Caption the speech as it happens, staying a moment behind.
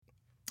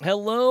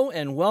Hello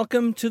and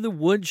welcome to the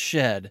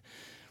Woodshed.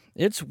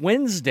 It's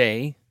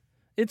Wednesday.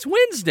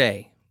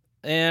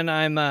 And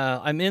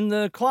I'm in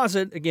the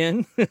closet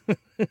again.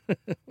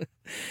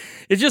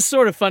 It's just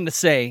sort of fun to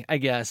say, I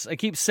guess. I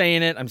keep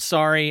saying it. I'm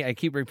sorry. I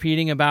keep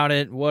repeating about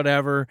it,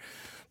 whatever.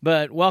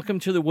 But welcome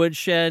to the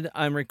Woodshed.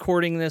 I'm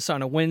recording this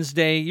on a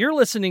Wednesday. You're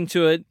listening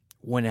to it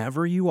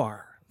whenever you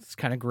are. It's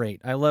kind of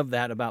great. I love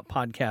that about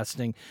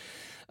podcasting.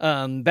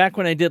 Back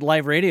when I did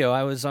live radio,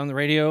 I was on the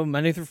radio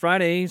Monday through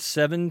Friday,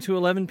 7 to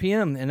 11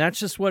 p.m. And that's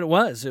just what it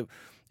was.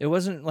 It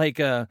wasn't like,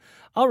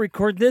 I'll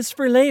record this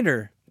for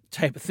later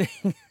type of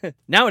thing.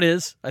 Now it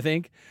is, I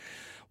think.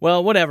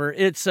 Well, whatever.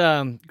 It's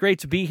great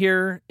to be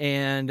here.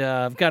 And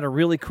I've got a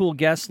really cool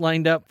guest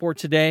lined up for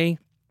today.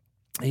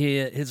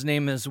 His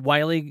name is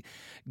Wylie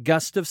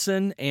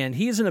Gustafson, and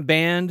he's in a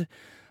band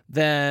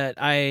that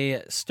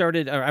I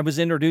was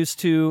introduced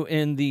to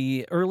in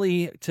the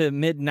early to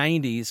mid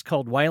 90s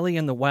called Wylie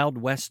and the Wild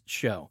West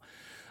Show.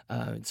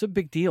 It's a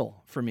big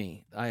deal for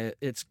me.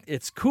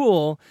 It's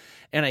cool,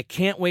 and I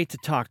can't wait to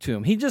talk to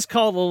him. He just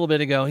called a little bit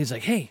ago. He's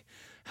like, hey,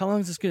 how long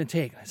is this going to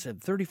take? I said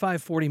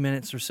 35, 40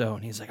 minutes or so.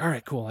 And he's like, all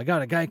right, cool. I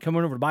got a guy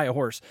coming over to buy a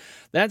horse.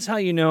 That's how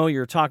you know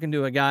you're talking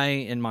to a guy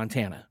in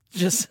Montana,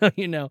 just so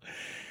you know.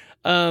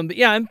 But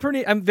yeah,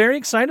 I'm very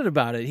excited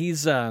about it.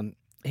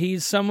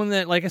 He's someone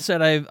that, like I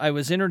said, I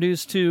was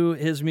introduced to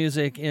his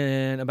music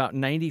in about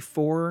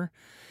 94,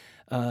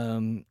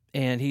 and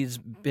he's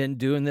been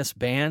doing this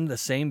band, the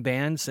same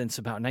band, since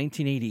about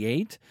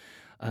 1988.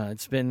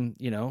 It's been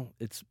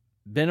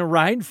a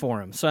ride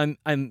for him. So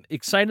I'm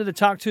excited to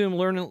talk to him,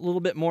 learn a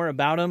little bit more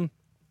about him,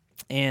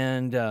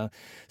 and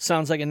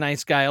sounds like a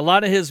nice guy. A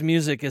lot of his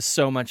music is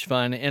so much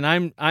fun, and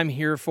I'm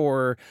here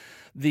for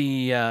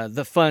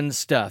the fun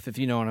stuff, if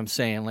you know what I'm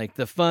saying, like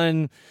the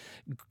fun.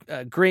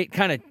 Great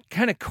kind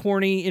of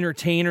corny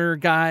entertainer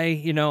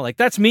guy, like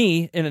that's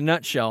me in a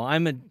nutshell.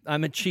 I'm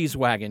a cheese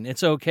wagon.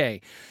 It's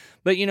okay.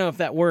 But if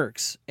that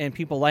works and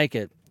people like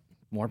it,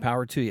 more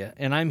power to you.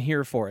 And I'm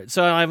here for it.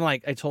 So I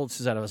told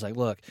Suzette, I was like,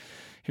 look,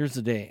 here's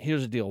the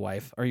deal,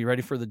 wife. Are you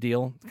ready for the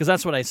deal? Because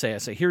that's what I say. I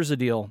say, here's the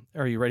deal.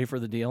 Are you ready for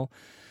the deal?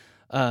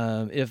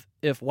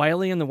 If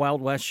Wylie and the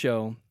Wild West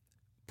Show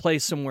play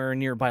somewhere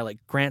nearby, like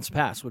Grants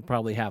Pass would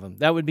probably have them.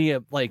 That would be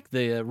like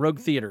the Rogue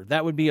Theater.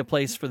 That would be a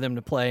place for them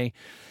to play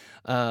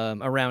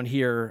around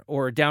here,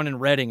 or down in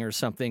Reading or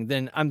something.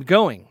 Then I'm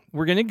going.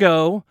 We're going to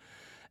go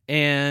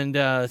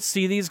and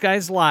see these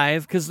guys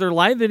live, because their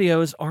live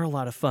videos are a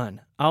lot of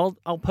fun. I'll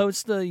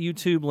post the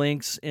YouTube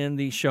links in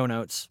the show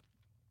notes.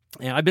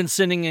 And I've been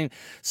sending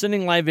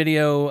live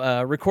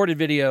video, recorded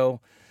video,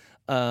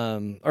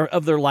 or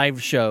of their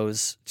live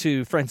shows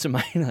to friends of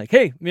mine, like,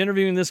 hey, I'm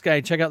interviewing this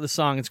guy, check out the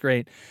song, it's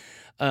great.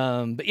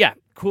 But yeah,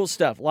 cool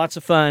stuff, lots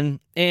of fun.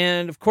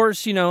 And of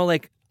course,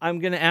 I'm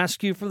going to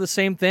ask you for the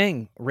same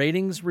thing: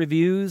 ratings,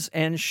 reviews,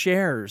 and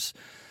shares.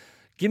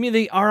 Give me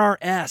the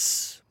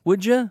RRS,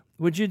 would you?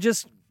 Would you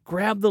just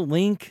grab the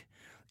link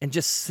and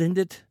just send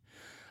it?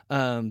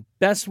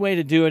 Best way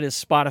to do it is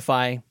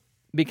Spotify,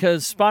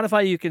 because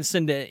Spotify you can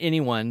send to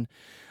anyone.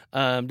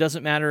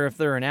 Doesn't matter if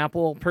they're an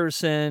Apple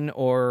person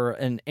or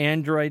an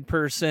Android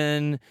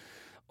person,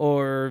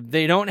 or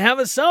they don't have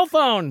a cell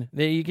phone.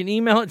 You can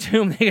email it to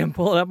them. They can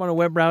pull it up on a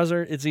web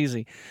browser. It's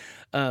easy.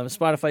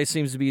 Spotify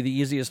seems to be the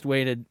easiest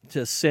way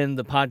to send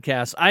the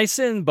podcast. I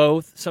send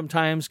both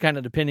sometimes, kind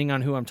of depending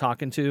on who I'm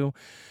talking to.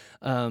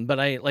 But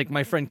I, like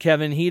my friend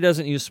Kevin, he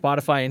doesn't use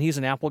Spotify, and he's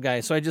an Apple guy.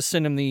 So I just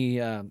send him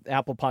the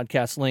Apple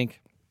podcast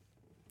link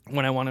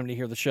when I want him to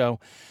hear the show.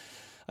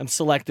 I'm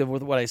selective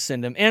with what I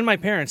send them. And my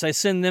parents, I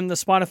send them the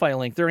Spotify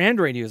link. They're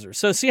Android users.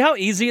 So see how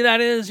easy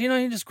that is?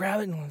 You just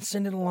grab it and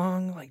send it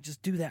along. Like,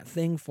 just do that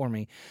thing for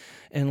me.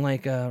 And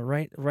write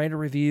a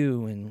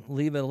review and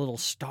leave a little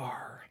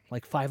star,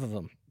 like 5 of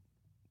them.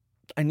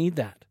 I need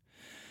that.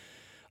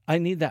 I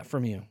need that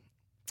from you.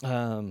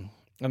 I'm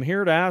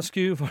here to ask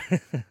you.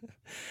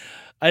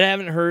 I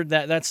haven't heard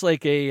that. That's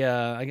like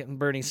I get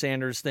Bernie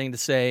Sanders thing to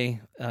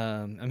say.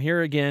 I'm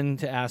here again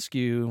to ask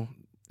you,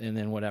 and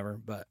then whatever.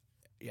 But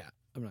yeah.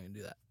 I'm not going to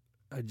do that.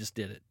 I just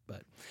did it.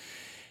 But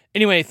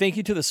anyway, thank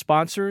you to the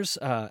sponsors,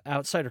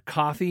 Outsider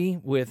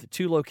Coffee, with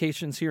 2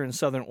 locations here in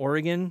Southern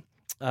Oregon.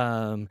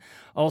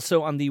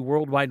 Also on the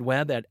World Wide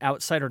Web at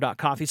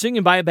outsider.coffee. So you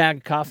can buy a bag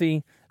of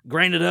coffee,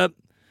 grind it up,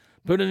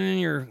 put it in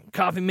your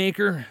coffee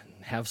maker,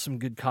 have some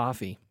good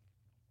coffee.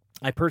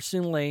 I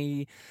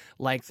personally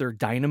like their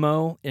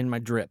Dynamo in my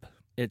drip.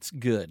 It's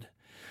good.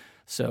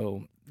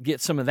 So get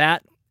some of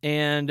that.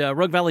 And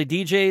Rogue Valley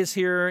DJs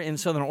here in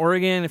Southern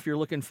Oregon. If you're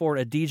looking for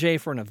a DJ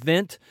for an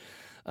event,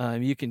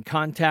 you can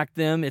contact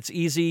them. It's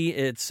easy.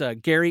 It's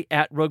Gary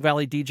at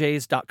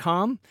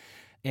roguevalleydjs.com,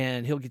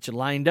 and he'll get you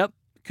lined up.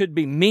 Could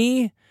be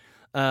me.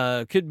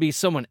 Could be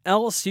someone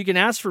else. You can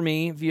ask for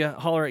me if you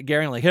holler at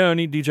Gary, like, hey, I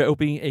need DJ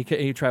Opie,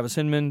 a.k.a. Travis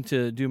Hinman,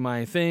 to do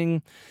my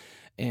thing.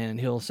 And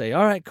he'll say,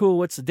 all right, cool.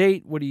 What's the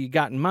date? What do you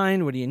got in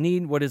mind? What do you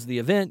need? What is the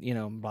event?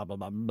 Blah, blah,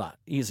 blah, blah.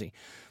 Easy.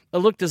 A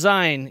Look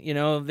Design,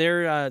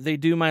 they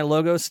do my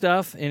logo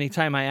stuff.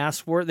 Anytime I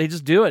ask for it, they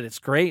just do it. It's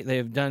great.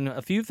 They've done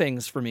a few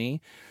things for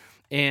me.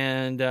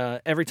 And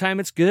every time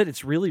it's good.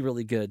 It's really,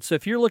 really good. So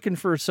if you're looking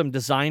for some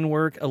design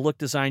work, a look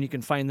design, you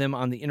can find them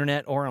on the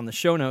internet or on the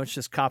show notes.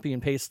 Just copy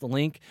and paste the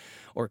link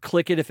or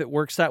click it if it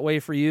works that way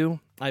for you.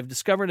 I've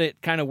discovered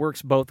it kind of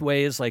works both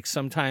ways. Like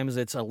sometimes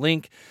it's a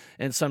link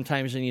and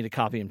sometimes you need to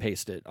copy and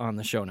paste it on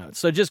the show notes.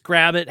 So just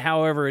grab it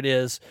however it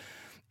is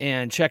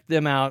and check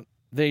them out.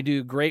 They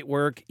do great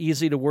work,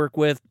 easy to work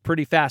with,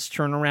 pretty fast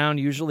turnaround.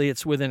 Usually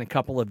it's within a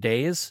couple of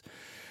days.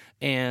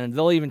 And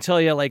they'll even tell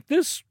you, like,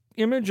 this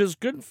image is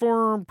good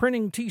for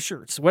printing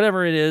T-shirts,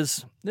 whatever it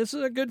is. This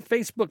is a good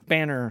Facebook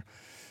banner,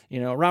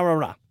 rah, rah,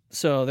 rah.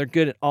 So they're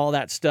good at all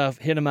that stuff.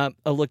 Hit them up,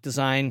 a look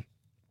design.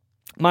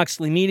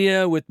 Moxley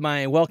Media with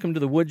my Welcome to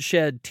the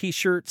Woodshed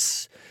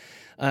T-shirts.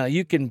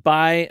 You can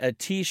buy a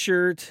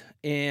T-shirt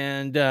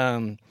and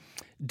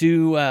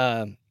do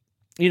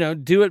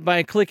it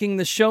by clicking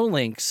the show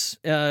links,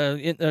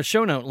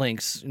 show note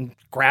links, and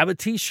grab a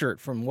T-shirt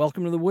from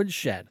Welcome to the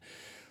Woodshed.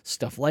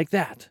 Stuff like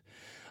that.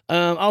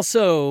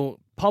 Also,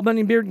 Paul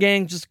Bunyan Beard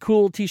Gang, just a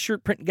cool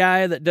T-shirt print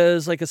guy that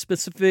does like a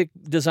specific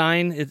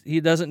design. He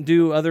doesn't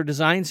do other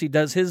designs. He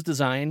does his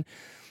design.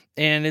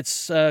 And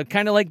it's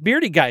kind of like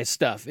beardy guy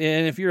stuff.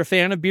 And if you're a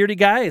fan of beardy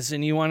guys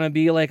and you want to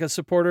be like a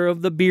supporter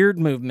of the beard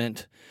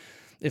movement,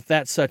 if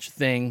that's such a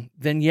thing,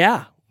 then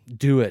yeah,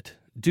 do it.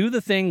 Do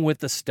the thing with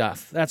the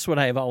stuff. That's what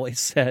I've always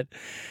said.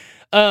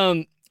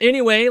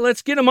 Anyway,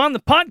 let's get him on the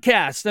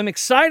podcast. I'm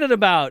excited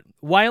about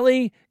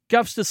Wylie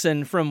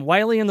Gustafson from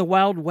Wylie and the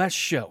Wild West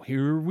Show.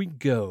 Here we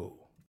go.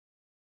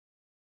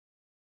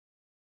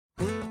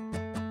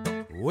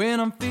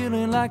 When I'm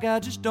feeling like I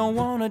just don't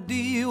want to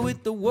deal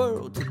with the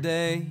world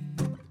today,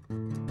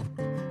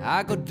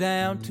 I go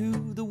down to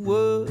the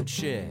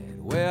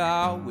woodshed where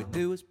all we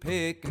do is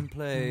pick and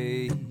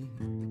play.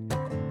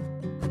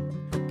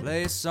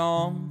 Play a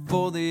song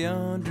for the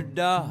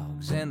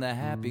underdogs and the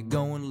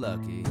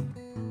happy-going-lucky.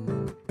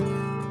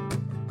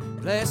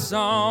 Play a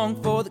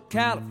song for the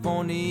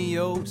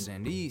Californios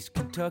and East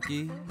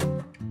Kentucky.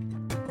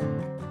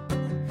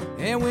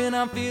 And when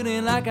I'm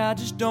feeling like I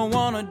just don't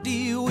want to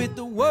deal with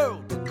the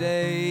world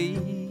today,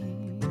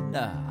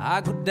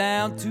 I go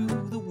down to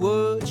the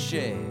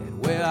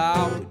woodshed where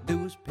all we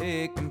do is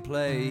pick and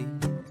play.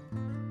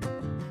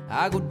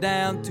 I go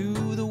down to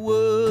the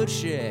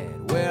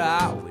woodshed where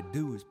all we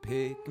do is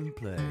pick and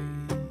play.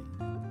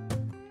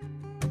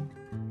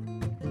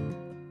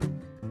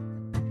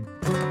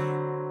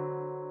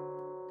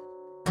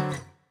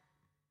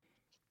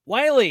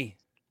 Wylie.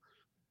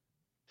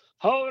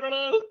 Hello,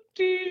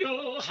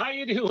 how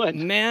you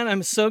doing? Man,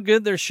 I'm so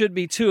good. There should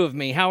be two of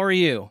me. How are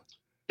you?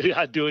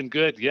 Yeah, doing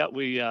good. Yeah,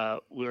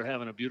 we're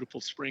having a beautiful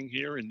spring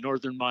here in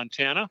northern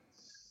Montana.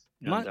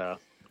 And,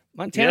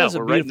 Montana's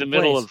we're a right in the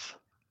middle place. of.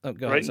 Oh,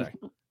 go right, ahead.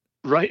 Sorry.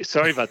 Right.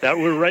 Sorry about that.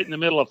 We're right in the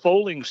middle of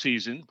foaling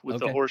season with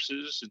Okay. the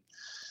horses and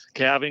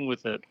calving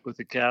with the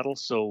cattle.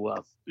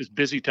 So it's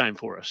busy time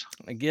for us.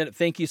 I get it.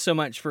 Thank you so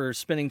much for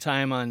spending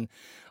time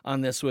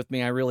on this with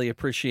me. I really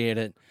appreciate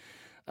it.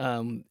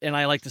 And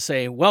I like to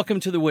say, welcome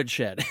to the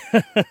woodshed.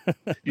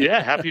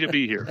 Yeah, happy to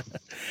be here.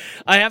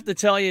 I have to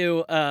tell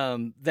you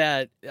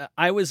that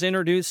I was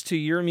introduced to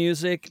your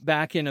music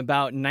back in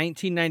about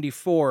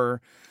 1994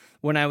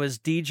 when I was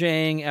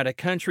DJing at a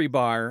country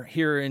bar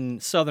here in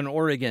Southern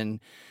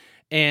Oregon.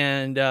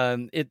 And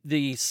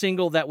the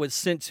single that was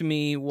sent to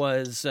me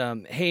was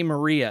Hey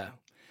Maria.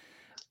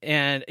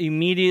 And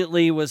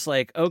immediately was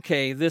like,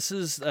 okay, this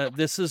is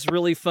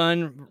really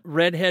fun.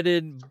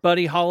 Redheaded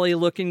Buddy Holly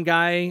looking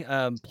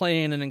guy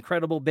playing an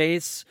incredible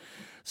bass.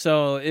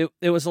 So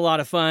it was a lot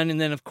of fun. And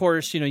then of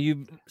course,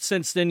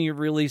 since then you've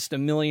released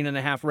 1.5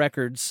 million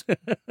records.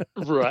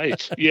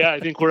 Right. Yeah, I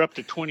think we're up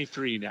to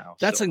 23 now.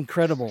 That's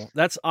incredible.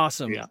 That's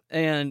awesome. Yeah.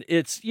 And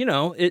it's,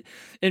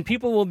 and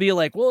people will be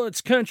like, well, it's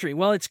country.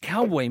 Well, it's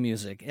cowboy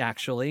music,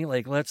 actually.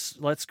 Like,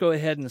 let's go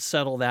ahead and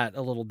settle that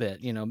a little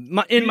bit, in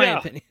my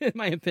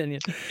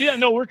opinion. Yeah,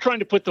 no, we're trying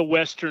to put the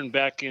Western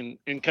back in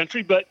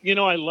country, but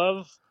I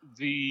love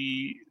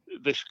the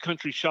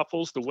country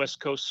shuffles, the West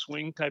Coast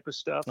swing type of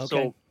stuff. Okay.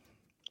 So,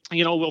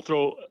 we'll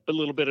throw a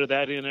little bit of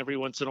that in every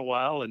once in a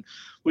while, and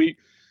we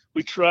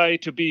try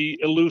to be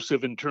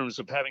elusive in terms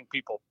of having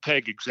people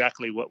peg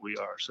exactly what we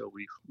are. So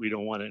we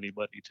don't want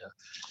anybody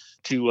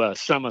to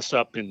sum us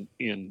up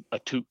in a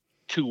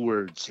two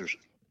words or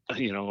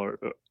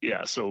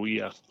yeah. So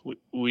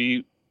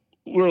we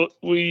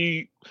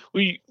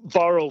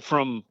borrow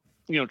from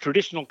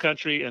traditional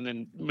country and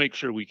then make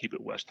sure we keep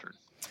it Western.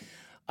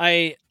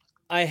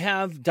 I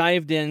have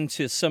dived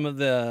into some of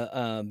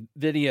the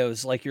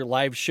videos, like your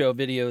live show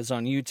videos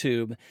on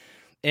YouTube,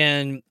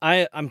 and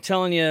I'm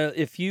telling you,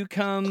 if you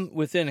come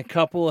within a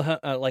couple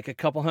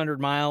hundred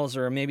miles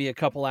or maybe a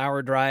couple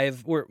hour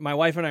drive, my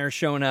wife and I are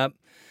showing up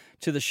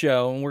to the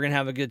show and we're gonna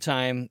have a good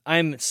time.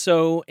 I'm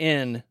so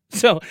in.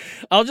 So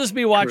I'll just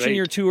be watching Great.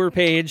 your tour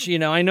page.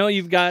 I know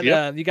you've got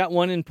Yep. you got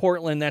one in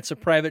Portland that's a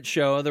private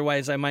show.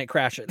 Otherwise, I might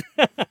crash it.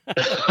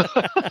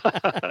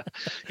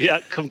 Yeah,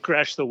 come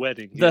crash the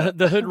wedding. Yeah.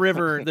 The Hood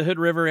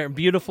River, a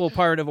beautiful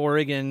part of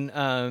Oregon.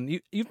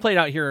 You've played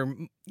out here,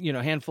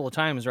 a handful of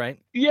times, right?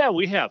 Yeah,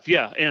 we have.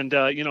 Yeah, and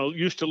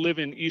used to live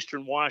in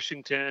Eastern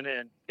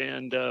Washington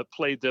and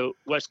played the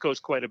West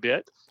Coast quite a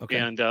bit. Okay.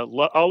 And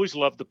always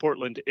loved the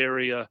Portland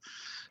area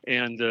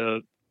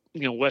and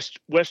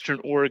Western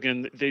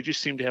Oregon. They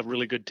just seem to have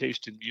really good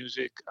taste in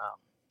music,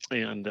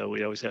 and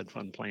we always had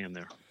fun playing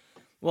there.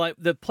 Well,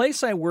 the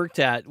place I worked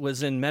at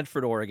was in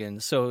Medford, Oregon,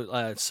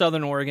 so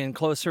southern Oregon,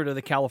 closer to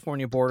the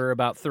California border,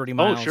 about 30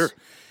 miles. Oh, sure.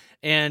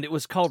 And it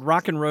was called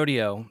Rock and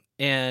Rodeo,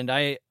 and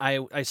I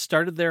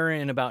started there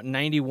in about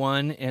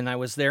 91, and I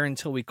was there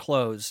until we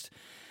closed.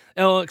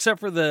 Oh, except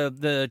for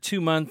the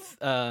 2-month,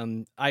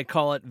 I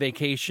call it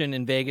vacation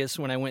in Vegas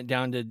when I went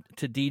down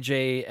to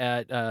DJ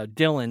at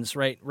Dillon's,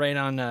 right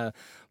on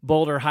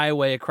Boulder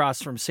Highway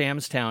across from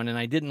Samstown, and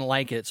I didn't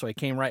like it, so I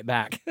came right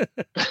back.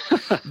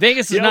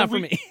 Vegas is not for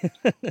me.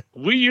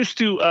 We used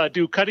to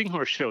do cutting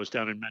horse shows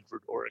down in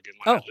Medford, Oregon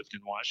when I lived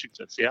in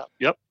Washington. Yeah,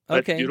 yep.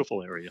 That's a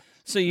beautiful area.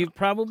 So you've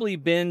probably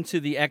been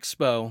to the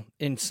expo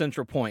in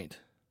Central Point.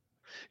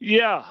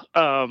 Yeah,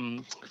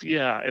 and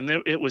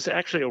it was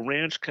actually a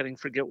ranch cutting.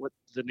 Forget what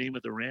the name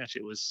of the ranch.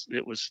 It was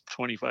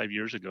 25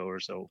 years ago or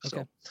so. Okay.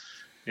 So,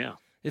 yeah,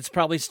 it's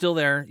probably still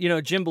there.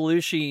 Jim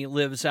Belushi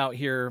lives out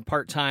here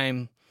part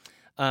time,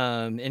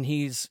 and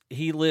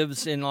he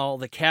lives in all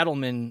the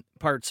cattlemen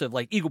parts of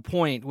like Eagle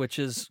Point, which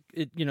is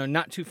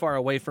not too far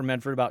away from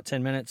Medford, about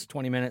 10 minutes,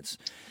 20 minutes.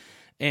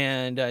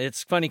 And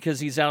it's funny because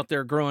he's out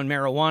there growing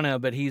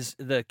marijuana, but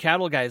the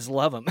cattle guys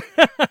love him.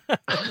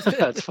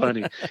 That's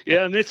funny.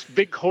 Yeah, and it's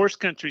big horse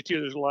country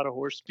too. There's a lot of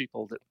horse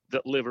people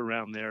that live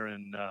around there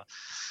and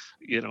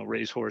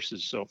raise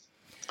horses. So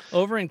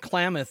over in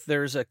Klamath,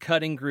 there's a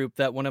cutting group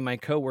that one of my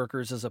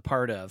coworkers is a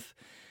part of,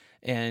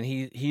 and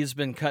he's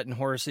been cutting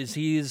horses.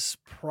 He's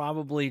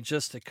probably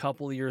just a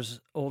couple of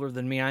years older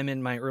than me. I'm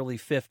in my early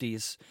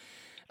 50s,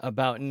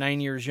 about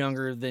 9 years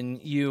younger than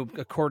you,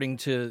 according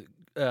to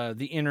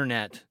the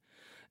internet.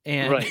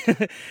 And right.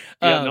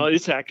 Yeah, no,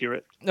 it's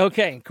accurate.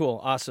 Okay, cool.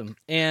 Awesome.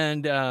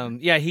 And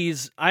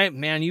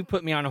you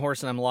put me on a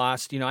horse and I'm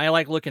lost. I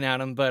like looking at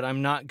them, but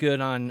I'm not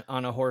good on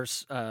a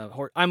horse.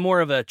 I'm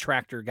more of a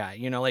tractor guy,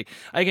 like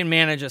I can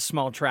manage a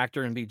small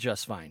tractor and be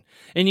just fine.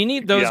 And you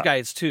need those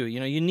guys too.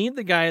 You need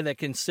the guy that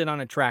can sit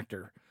on a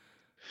tractor.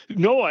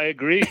 No, I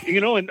agree.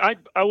 And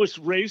I was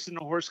raised in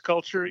a horse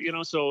culture,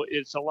 so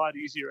it's a lot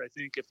easier, I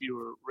think, if you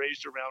were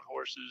raised around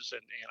horses,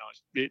 and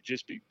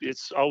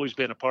it's always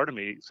been a part of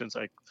me since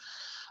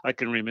I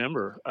can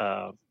remember.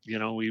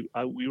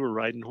 We were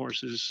riding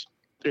horses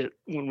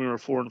when we were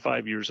 4 and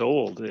 5 years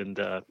old, and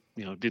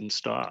didn't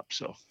stop.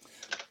 So,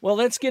 well,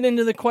 let's get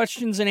into the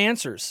questions and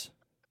answers.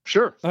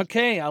 Sure.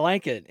 Okay, I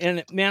like it,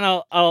 and man,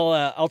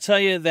 I'll tell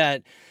you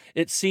that.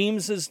 It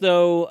seems as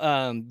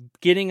though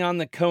getting on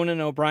the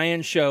Conan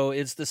O'Brien show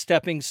is the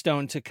stepping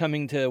stone to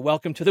coming to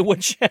Welcome to the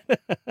Woodshed.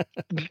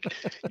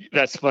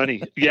 That's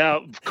funny. Yeah,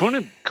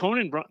 Conan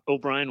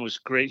O'Brien was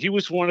great. He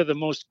was one of the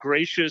most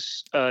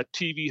gracious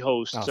TV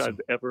hosts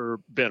I've ever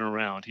been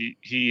around.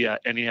 He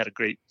and he had a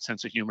great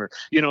sense of humor.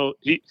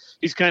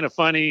 He's kind of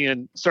funny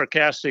and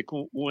sarcastic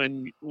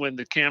when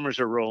the cameras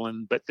are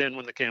rolling, but then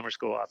when the cameras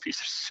go off,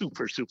 he's a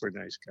super, super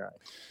nice guy.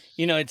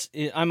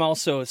 I'm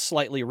also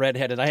slightly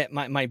redheaded.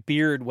 My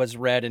beard was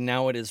red and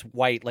now it is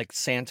white like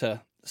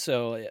Santa.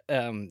 So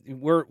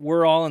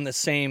we're all in the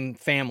same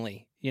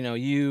family.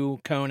 You,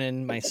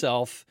 Conan,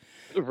 myself.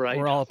 Right.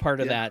 We're all a part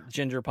of that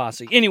ginger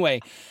posse. Anyway,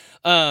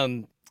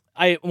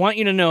 I want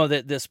you to know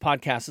that this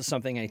podcast is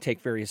something I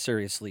take very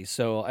seriously.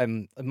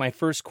 So my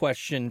first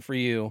question for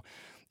you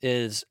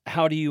is,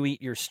 how do you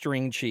eat your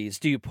string cheese?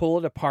 Do you pull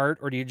it apart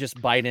or do you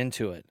just bite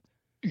into it?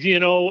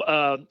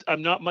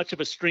 I'm not much of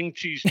a string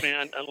cheese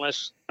fan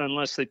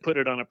unless they put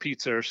it on a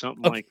pizza or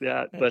something like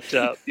that. But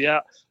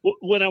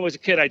when I was a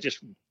kid, I just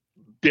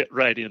bit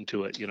right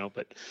into it,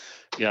 But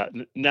yeah,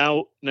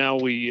 now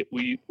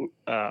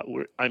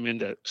I'm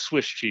into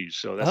Swiss cheese,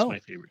 so that's my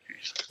favorite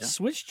cheese. Yeah.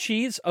 Swiss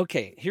cheese.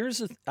 Okay,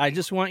 I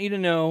just want you to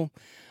know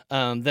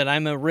that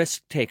I'm a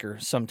risk taker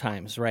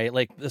sometimes, right?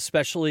 Like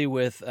especially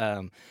with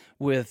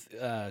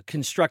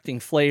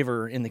constructing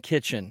flavor in the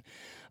kitchen.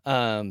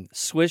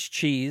 Swiss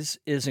cheese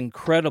is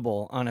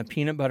incredible on a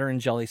peanut butter and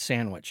jelly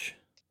sandwich.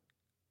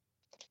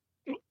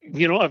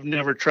 I've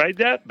never tried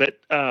that, but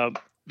I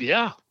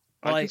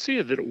can see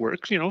that it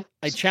works.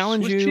 I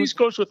challenge Swiss you. Cheese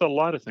goes with a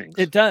lot of things.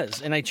 It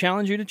does, and I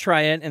challenge you to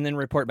try it and then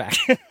report back.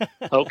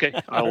 Okay,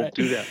 I'll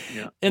do that.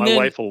 Yeah, and my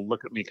wife will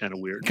look at me kind of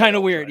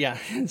weird. Yeah,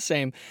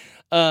 same.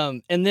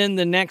 And then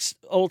the next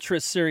ultra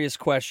serious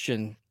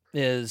question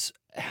is,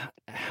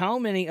 how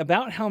many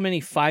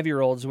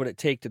 5-year-olds would it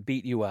take to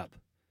beat you up?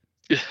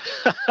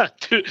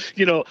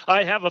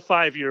 I have a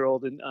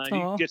 5-year-old, and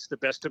he gets the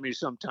best of me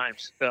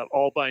sometimes,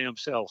 all by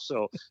himself.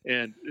 So,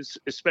 and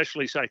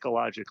especially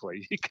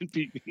psychologically, he can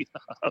beat me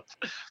up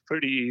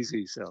pretty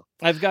easy. So,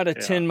 I've got a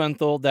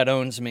 10-month-old that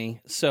owns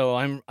me, so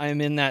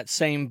I'm in that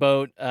same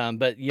boat,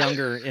 but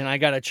younger, and I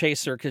got to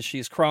chase her because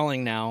she's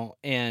crawling now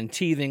and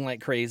teething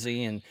like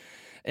crazy, and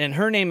and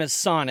her name is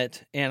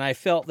Sonnet, and I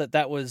felt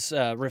that was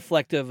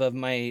reflective of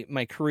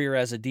my career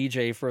as a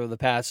DJ for the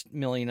past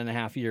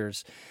 1.5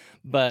 years.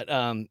 But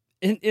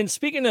in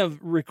speaking of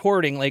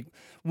recording, like,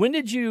 when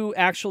did you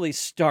actually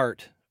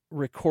start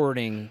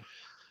recording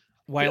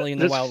Wylie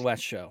and the Wild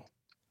West show?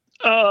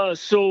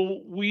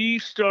 So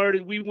we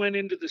went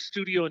into the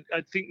studio in,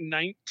 I think,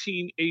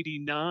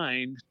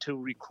 1989 to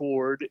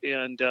record,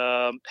 and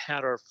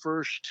had our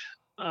first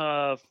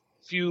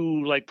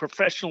few like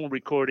professional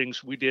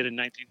recordings we did in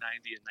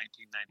 1990 and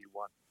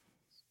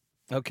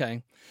 1991.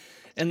 Okay.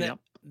 And then, Yep.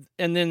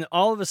 and then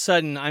all of a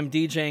sudden I'm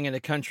DJing at a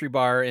country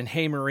bar and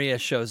Hey Maria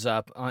shows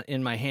up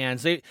in my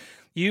hands.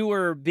 You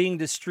were being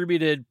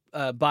distributed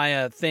by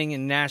a thing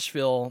in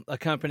Nashville, a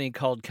company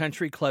called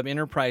Country Club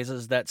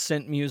Enterprises that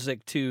sent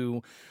music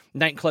to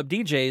nightclub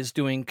DJs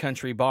doing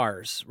country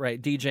bars, right?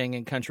 DJing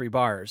in country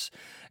bars.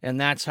 And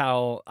that's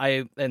how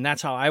I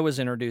was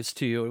introduced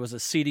to you. It was a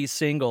CD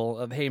single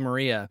of Hey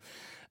Maria.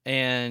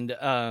 And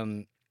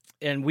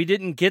we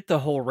didn't get the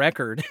whole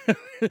record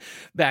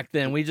back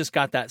then. We just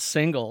got that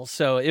single.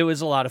 So it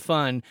was a lot of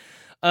fun.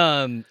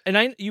 And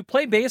you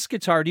play bass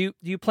guitar. Do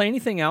you play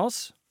anything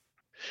else?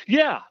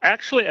 Yeah,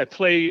 actually, I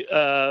play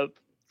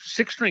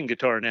 6-string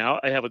guitar now.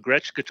 I have a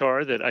Gretsch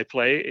guitar that I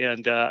play,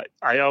 and I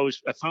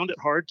found it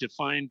hard to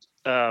find.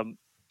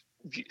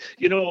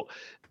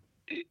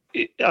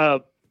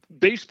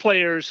 Bass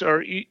players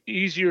are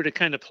easier to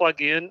kind of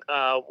plug in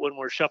when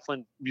we're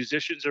shuffling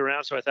musicians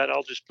around. So I thought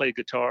I'll just play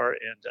guitar,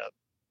 and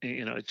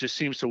it just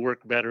seems to work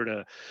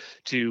better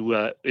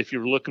to if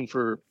you're looking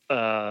for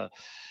a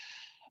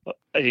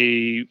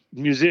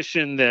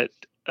musician that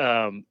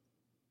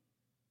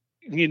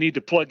you need to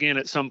plug in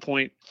at some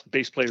point.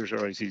 Bass players are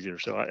always easier,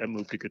 so I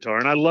moved to guitar,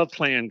 and I love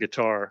playing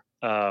guitar.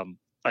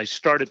 I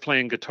started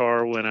playing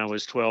guitar when I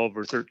was 12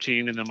 or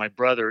 13, and then my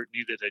brother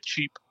needed a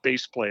cheap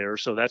bass player,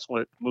 so that's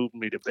what moved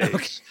me to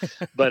bass.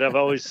 Okay. But I've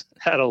always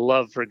had a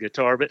love for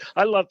guitar. But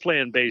I love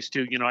playing bass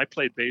too. I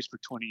played bass for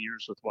 20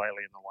 years with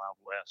Wylie and the Wild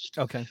West.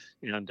 Okay.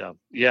 And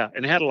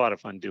and had a lot of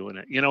fun doing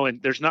it.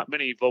 And there's not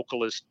many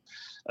vocalist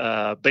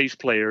bass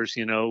players.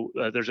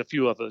 There's a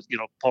few of us.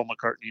 Paul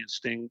McCartney and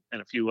Sting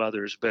and a few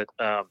others. But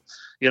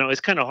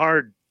it's kind of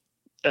hard.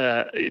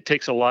 It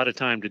takes a lot of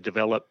time to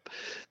develop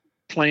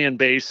playing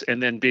bass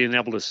and then being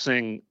able to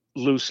sing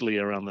loosely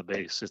around the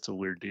bass. It's a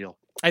weird deal.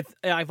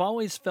 I've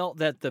always felt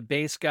that the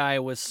bass guy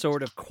was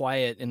sort of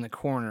quiet in the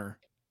corner.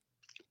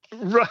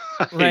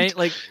 Right.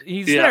 Like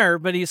he's there,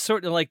 but he's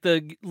sort of like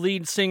the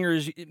lead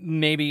singer's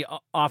maybe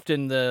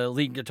often the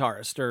lead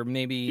guitarist, or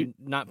maybe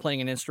not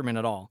playing an instrument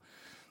at all.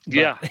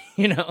 But,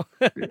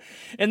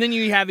 and then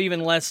you have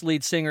even less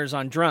lead singers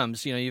on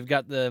drums. You've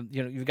got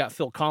you've got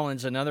Phil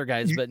Collins and other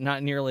guys, but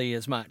not nearly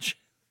as much.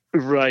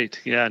 Right.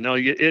 Yeah. No,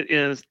 it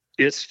is.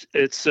 It's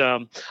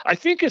I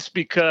think it's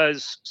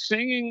because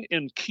singing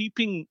and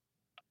keeping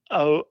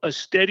a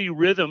steady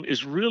rhythm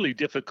is really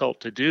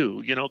difficult to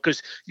do,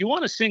 because you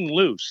want to sing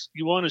loose.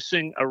 You want to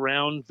sing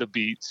around the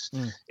beats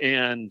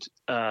and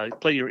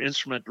play your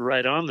instrument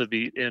right on the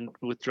beat. And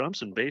with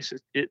drums and bass,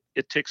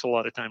 it takes a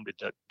lot of time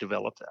to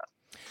develop that.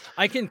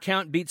 I can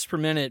count beats per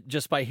minute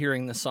just by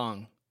hearing the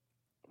song.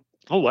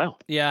 Oh, wow.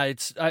 Yeah,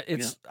 it's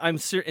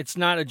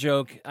not a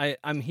joke.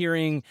 I'm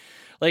hearing,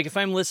 like, if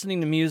I'm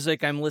listening to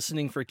music, I'm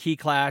listening for key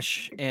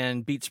clash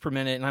and beats per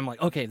minute, and I'm like,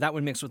 okay, that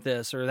would mix with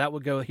this, or that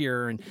would go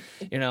here, and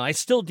I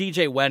still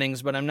DJ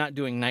weddings, but I'm not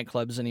doing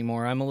nightclubs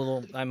anymore. I'm a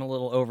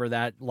little over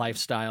that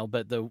lifestyle,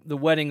 but the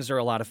weddings are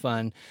a lot of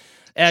fun.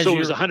 So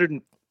is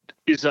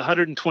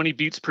 120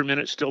 beats per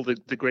minute still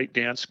the great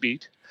dance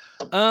beat?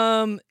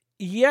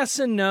 Yes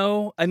and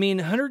no. I mean,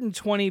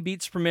 120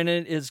 beats per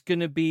minute is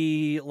going to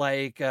be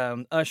like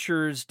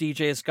Usher's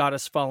DJ's Got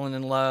Us Falling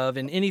in Love,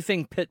 and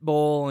anything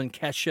Pitbull and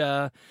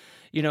Kesha,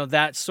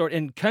 that sort.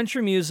 And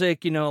country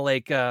music,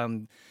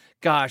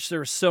 gosh,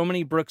 there are so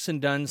many Brooks and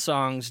Dunn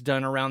songs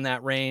done around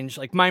that range.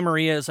 Like My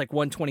Maria is like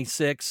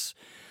 126.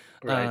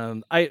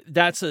 Right.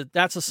 That's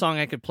a song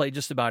I could play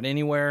just about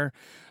anywhere.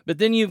 But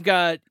then you've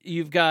got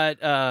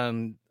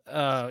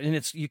and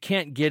you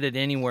can't get it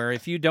anywhere.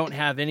 If you don't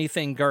have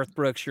anything Garth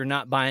Brooks, you're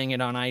not buying it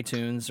on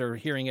iTunes or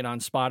hearing it on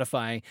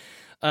Spotify.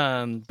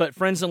 But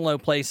Friends in Low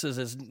Places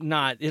is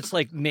not. It's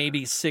like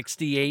maybe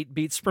 68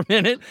 beats per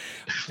minute.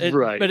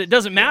 Right. But it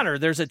doesn't matter.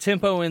 There's a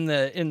tempo in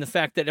the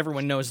fact that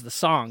everyone knows the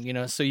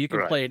song, so you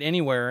can play it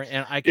anywhere.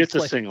 And I can. It's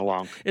a sing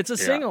along. It's a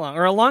sing along,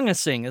 or a long a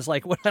sing is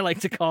like what I like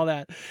to call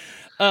that.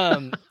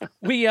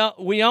 We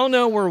all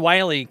know where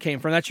Wylie came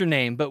from. That's your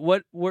name. But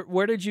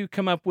where did you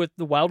come up with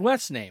the Wild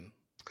West name?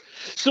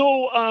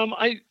 So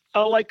I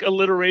like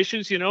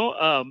alliterations,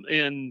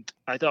 and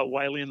I thought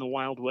Wylie and the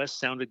Wild West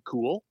sounded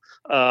cool.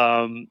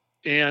 And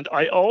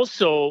I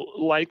also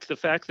liked the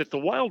fact that the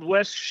Wild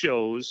West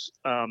shows,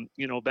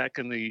 back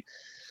in the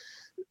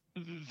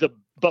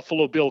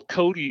Buffalo Bill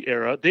Cody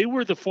era, they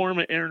were the form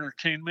of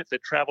entertainment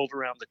that traveled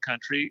around the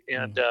country.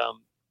 And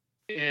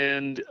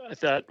I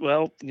thought,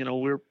 well,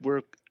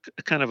 we're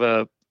kind of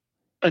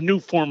a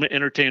new form of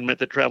entertainment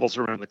that travels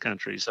around the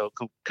country. So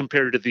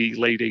compared to the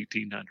late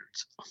 1800s.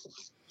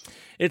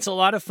 It's a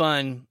lot of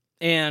fun.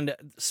 and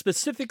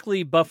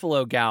specifically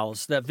Buffalo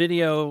Gals, that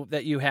video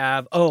that you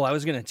have. Oh, I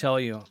was going to tell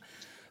you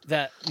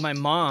that my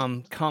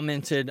mom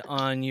commented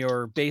on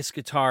your bass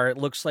guitar. It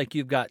looks like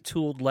you've got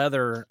tooled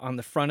leather on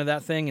the front of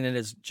that thing, and it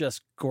is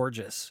just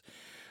gorgeous.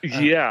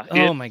 Yeah.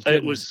 Oh my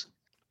goodness.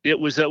 It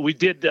was we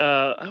did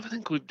I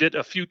think we did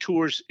a few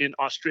tours in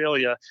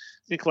Australia.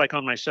 I think like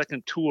on my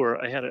second tour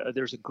I had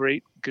there's a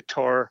great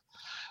guitar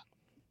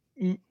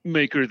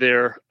maker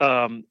there,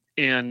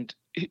 and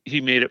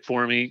he made it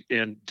for me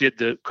and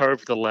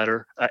carved the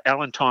letter.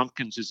 Alan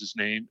Tompkins is his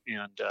name,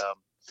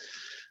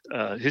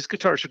 and his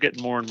guitars are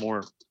getting more and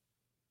more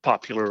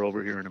popular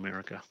over here in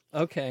America.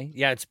 Okay.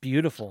 Yeah, it's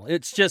beautiful.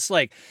 It's just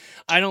like,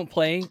 I don't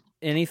play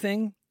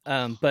anything,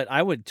 but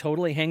I would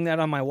totally hang that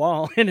on my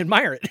wall and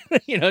admire it.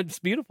 It's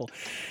beautiful.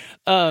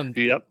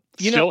 Yep.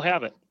 Still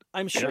have it.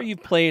 I'm sure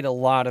you've played a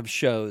lot of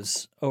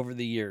shows over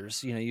the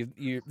years.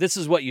 This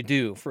is what you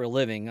do for a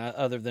living,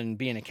 other than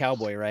being a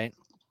cowboy, right?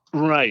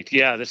 Right.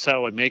 Yeah. That's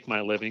how I make my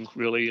living,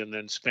 really, and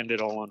then spend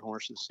it all on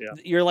horses. Yeah.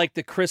 You're like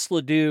the Chris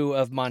Ledoux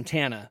of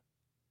Montana.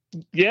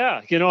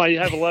 Yeah, I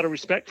have a lot of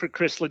respect for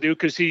Chris Ledoux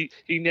because he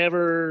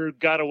never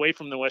got away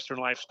from the Western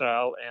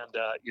lifestyle, and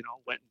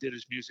went and did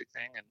his music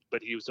thing,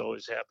 but he was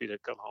always happy to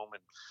come home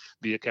and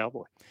be a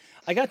cowboy.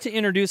 I got to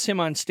introduce him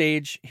on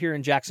stage here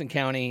in Jackson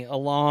County a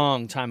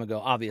long time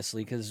ago,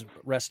 obviously, because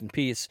rest in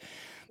peace.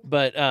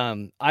 But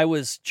I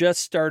was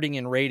just starting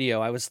in radio.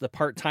 I was the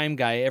part-time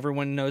guy.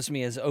 Everyone knows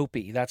me as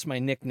Opie. That's my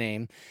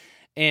nickname.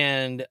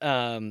 And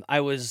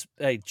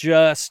I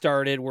just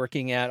started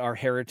working at our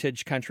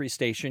heritage country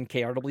station,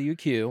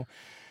 KRWQ,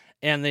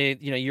 and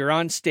you're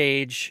on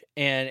stage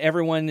and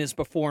everyone is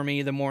before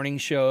me, the morning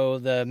show,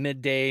 the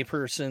midday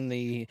person,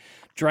 the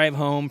drive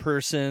home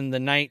person, the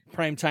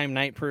primetime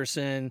night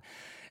person.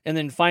 And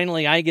then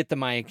finally I get the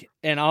mic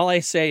and all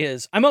I say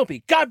is, "I'm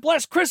Opie. God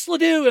bless Chris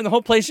Ledoux." And the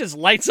whole place just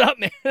lights up,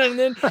 man. And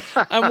then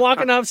I'm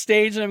walking off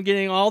stage and I'm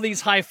getting all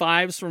these high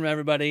fives from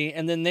everybody.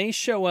 And then they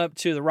show up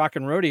to the Rock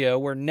and Rodeo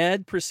where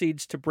Ned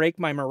proceeds to break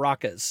my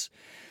maracas.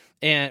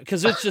 And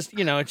because it's just,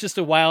 it's just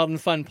a wild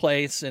and fun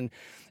place. And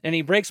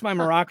he breaks my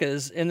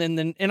maracas. And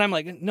then I'm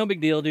like, "No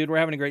big deal, dude. We're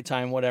having a great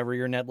time. Whatever.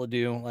 You're Ned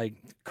Ledoux. Like,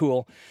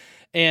 cool."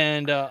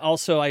 And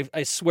also,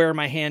 I swear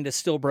my hand is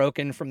still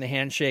broken from the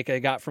handshake I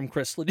got from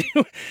Chris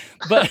Ledoux.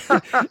 But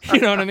you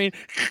know what I mean?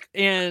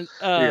 And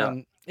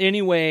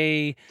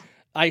anyway,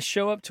 I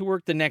show up to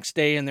work the next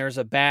day, and there's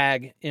a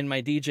bag in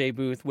my DJ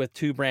booth with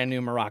 2 brand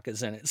new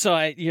maracas in it.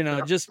 So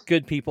just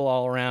good people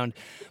all around.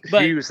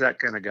 But he was that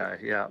kind of guy,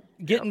 yeah.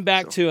 Getting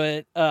back to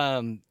it,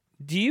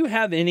 do you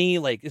have any,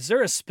 is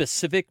there a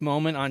specific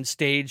moment on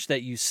stage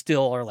that you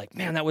still are like,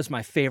 "Man, that was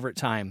my favorite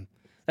time.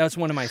 That was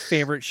one of my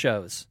favorite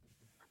shows"?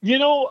 We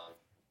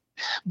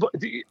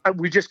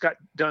just got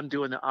done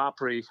doing the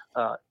Opry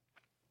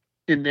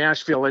in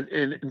Nashville, and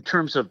in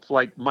terms of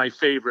like my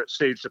favorite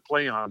stage to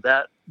play on,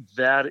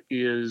 that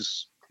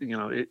is,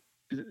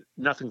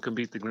 nothing can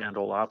beat the Grand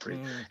Ole Opry,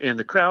 and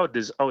the crowd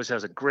always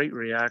has a great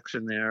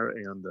reaction there,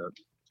 and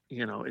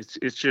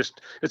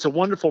it's a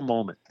wonderful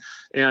moment,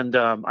 and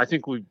I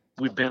think we've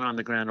been on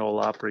the Grand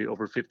Ole Opry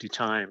over 50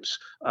 times,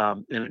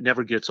 and it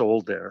never gets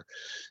old there,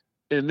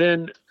 and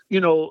then.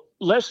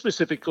 Less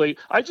specifically,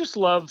 I just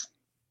love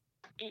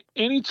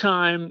any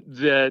time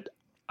that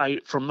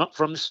from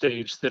the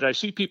stage that I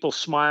see people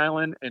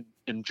smiling and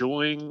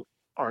enjoying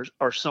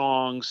our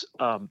songs.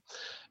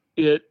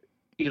 That's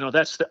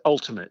the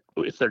ultimate.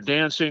 If they're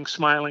dancing,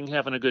 smiling,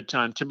 having a good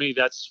time, to me,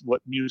 that's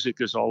what music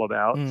is all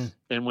about.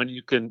 And when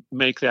you can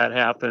make that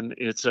happen,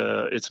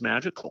 it's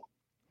magical.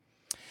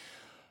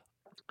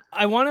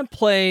 I want to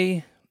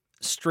play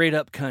straight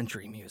up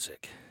country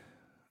music.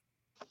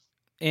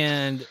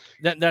 And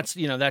that's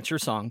your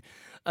song.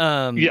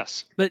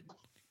 Yes. But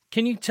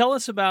can you tell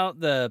us about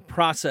the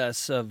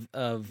process of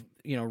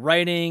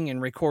writing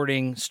and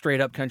recording straight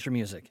up country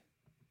music?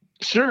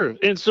 Sure.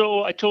 And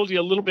so I told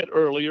you a little bit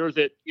earlier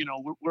that,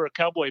 we're a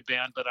cowboy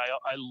band, but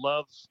I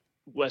love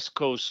the West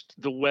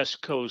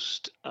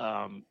Coast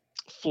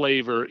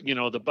flavor,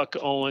 the Buck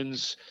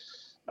Owens,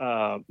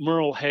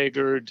 Merle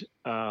Haggard,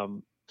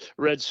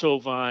 Red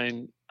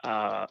Sovine,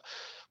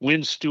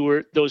 Wynn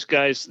Stewart, those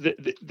guys,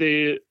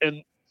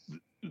 and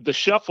the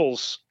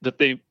shuffles that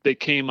they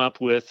came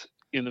up with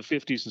in the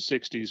 50s and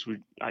 60s,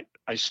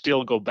 I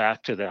still go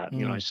back to that.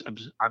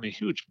 I'm a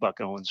huge Buck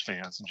Owens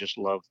fan and just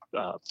love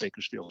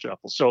Bakersfield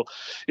Shuffle. So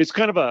it's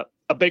kind of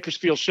a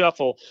Bakersfield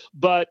Shuffle,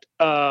 but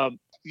in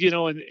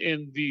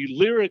the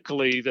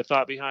lyrically, the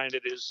thought behind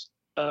it is,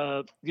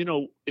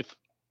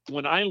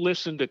 when I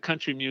listen to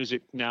country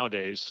music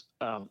nowadays,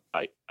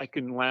 I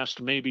can last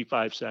maybe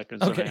 5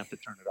 seconds and I have to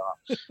turn it off.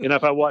 And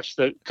if I watch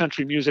the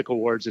Country Music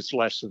Awards, it's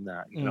less than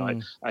that.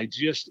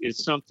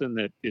 It's something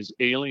that is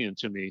alien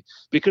to me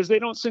because they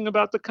don't sing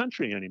about the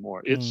country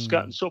anymore. It's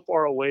gotten so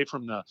far away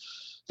from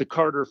the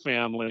Carter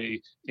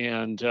family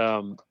and,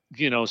 some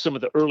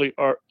of the early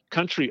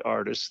country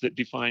artists that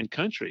defined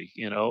country,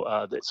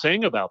 that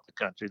sang about the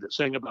country, that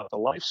sang about the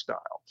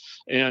lifestyle.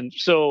 And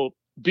so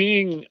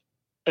being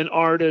an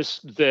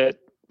artist that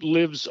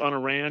lives on a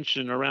ranch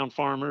and around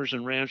farmers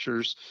and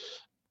ranchers,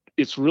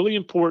 it's really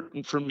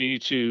important for me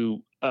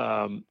to,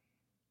 at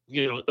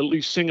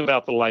least sing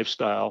about the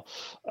lifestyle,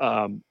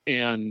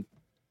 and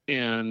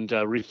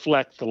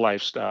reflect the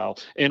lifestyle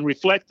and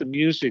reflect the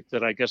music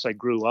that I guess I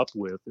grew up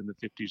with in the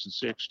 50s and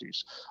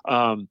 60s.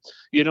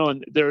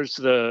 And there's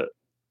the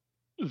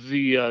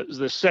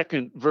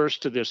second verse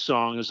to this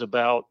song is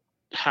about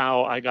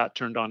how I got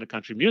turned on to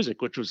country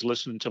music, which was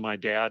listening to my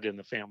dad in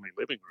the family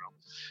living room.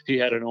 He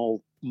had an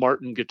old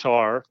Martin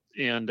guitar,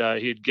 and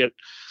he'd get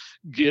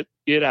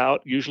it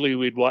out. Usually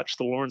we'd watch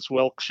the Lawrence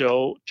Welk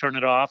show, turn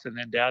it off, and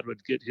then Dad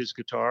would get his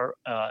guitar,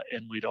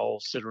 and we'd all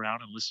sit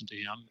around and listen to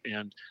him.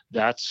 And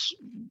that's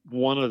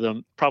one of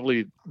them,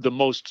 probably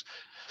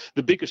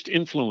the biggest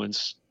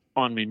influence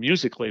on me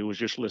musically, was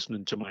just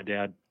listening to my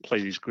dad play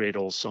these great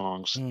old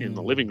songs in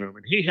the living room.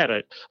 And he had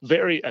a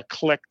very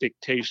eclectic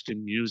taste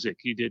in music.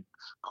 He did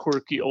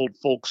quirky old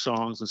folk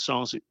songs and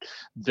songs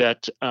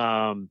that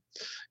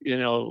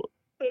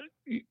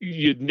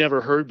you'd never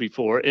heard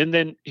before. And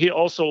then he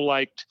also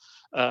liked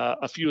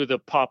a few of the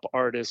pop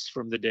artists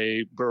from the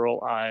day,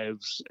 Burl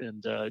Ives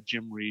and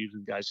Jim Reeves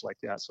and guys like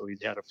that. So he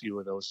had a few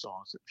of those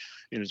songs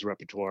in his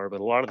repertoire,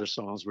 but a lot of the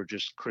songs were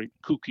just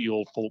kooky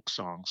old folk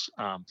songs.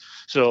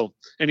 So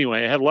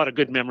anyway, I have a lot of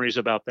good memories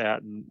about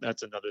that. And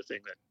that's another thing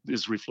that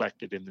is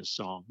reflected in this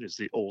song, is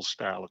the old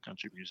style of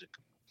country music.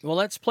 Well,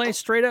 let's play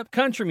straight up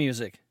country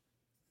music.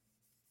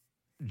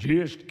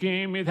 Just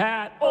give me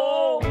that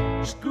old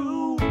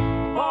school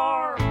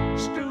bar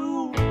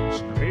stool,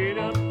 straight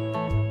up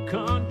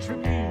country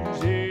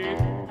music.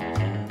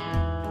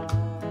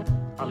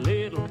 A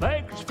little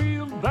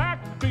Bakersfield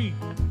backbeat,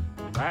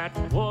 that's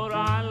what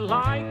I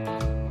like.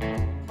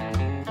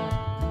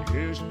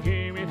 Just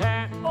give me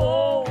that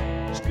old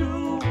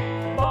school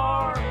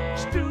bar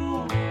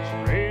stool,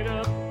 straight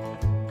up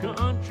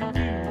country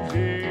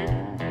music.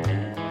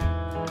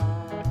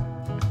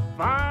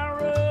 Fire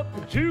up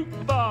the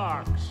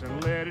jukebox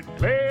and let it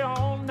play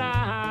all night.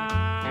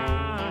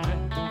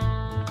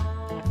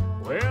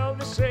 Well,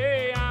 they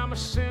say I'm a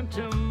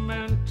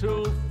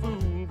sentimental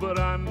fool, but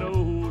I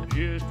know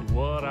just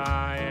what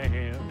I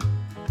am.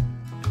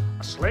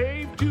 A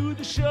slave to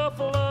the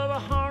shuffle of a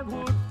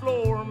hardwood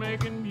floor,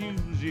 making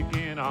music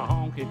in a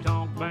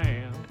honky-tonk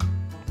band.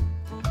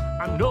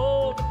 I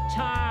know the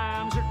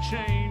times are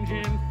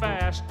changing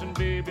fast, and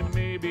baby,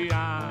 maybe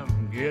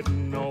I'm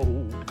getting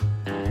old.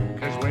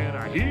 'Cause when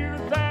I hear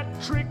that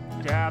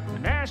tricked out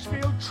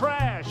Nashville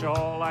trash,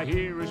 all I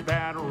hear is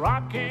bad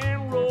rock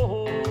and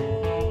roll.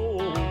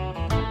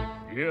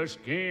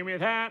 Just give me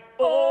that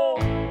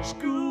old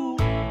school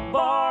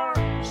bar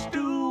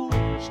stool,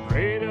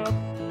 straight up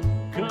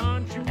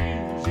country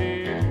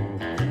music.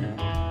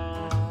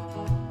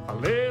 A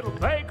little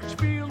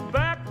Bakersfield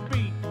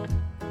backbeat,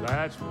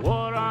 that's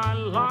what I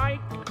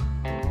like.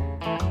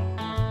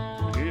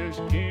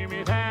 Just give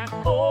me that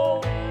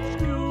old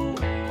school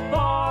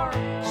bar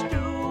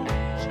stool,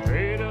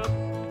 straight up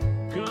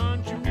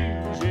country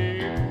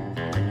music.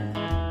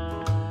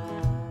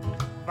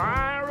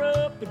 Fire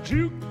up the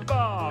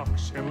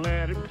jukebox and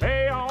let it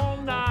play all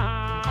night.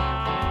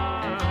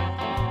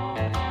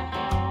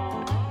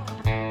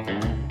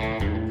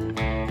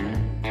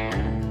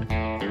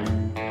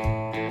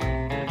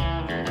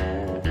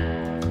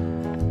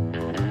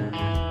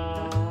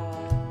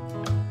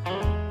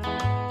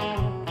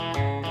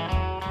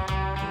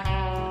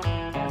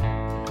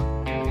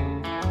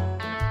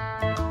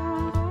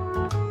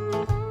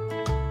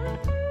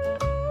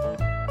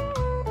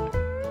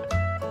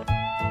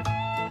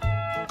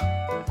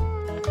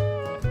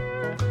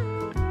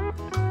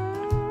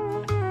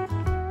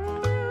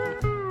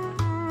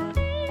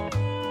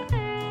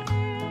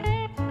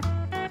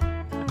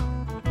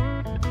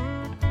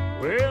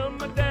 Well,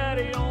 my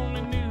daddy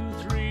only knew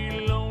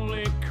 3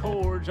 lonely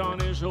chords on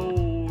his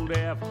old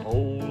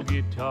F-hole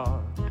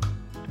guitar.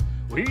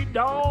 We'd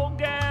all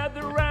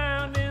gather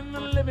round in the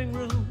living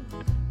room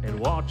and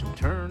watch him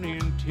turn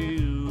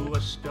into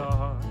a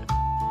star.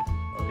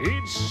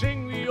 He'd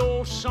sing the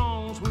old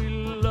songs we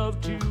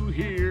loved to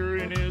hear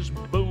in his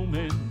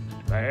booming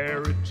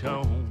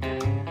baritone.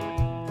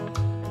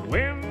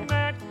 When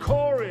that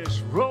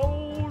chorus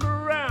rolled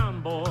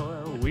around,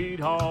 boy,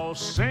 we'd all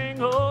sing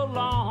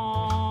along.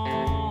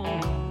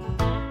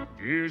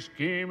 Just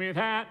give me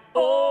that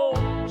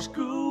old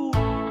school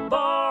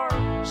bar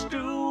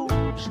stool,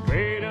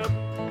 straight up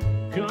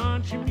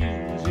country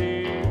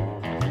music.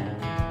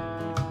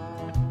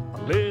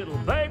 A little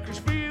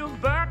Bakersfield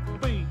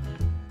backbeat,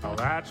 oh,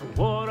 that's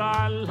what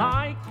I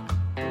like.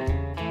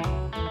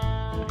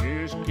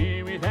 Just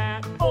give me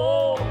that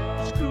old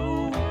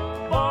school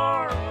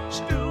bar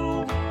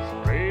stool,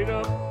 straight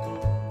up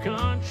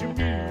country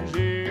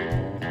music.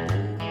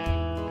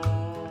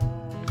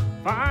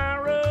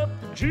 Fire up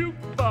the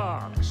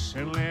jukebox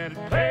and let it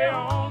play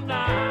all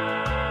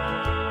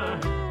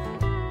night.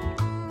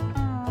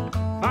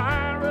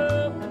 Fire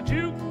up the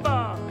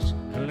jukebox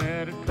and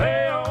let it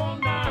play all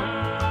night.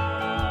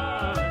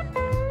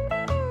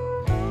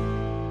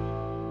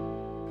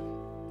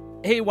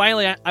 Hey,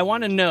 Wylie, I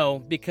want to know,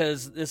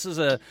 because this is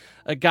a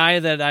guy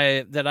that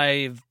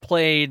I've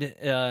played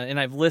and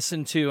I've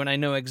listened to, and I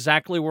know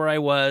exactly where I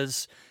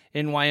was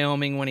in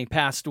Wyoming when he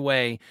passed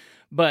away.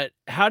 But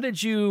how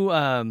did you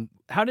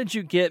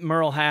get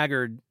Merle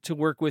Haggard to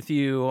work with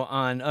you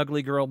on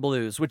Ugly Girl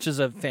Blues, which is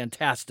a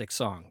fantastic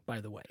song, by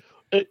the way?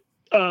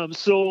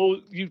 So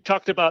you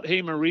talked about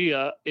Hey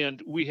Maria,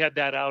 and we had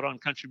that out on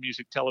country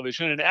music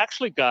television, and it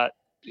actually got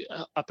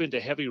up into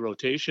heavy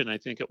rotation, I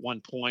think, at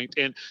one point.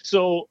 And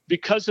so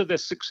because of the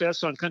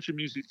success on country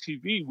music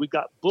TV, we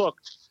got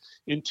booked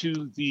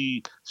into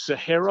the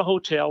Sahara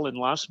Hotel in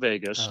Las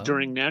Vegas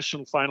during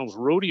National Finals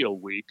Rodeo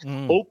Week,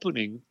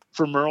 opening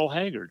for Merle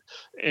Haggard.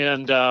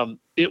 And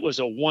it was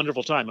a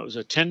wonderful time. It was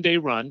a 10-day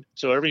run.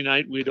 So every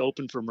night we'd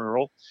open for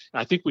Merle.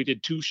 I think we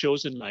did 2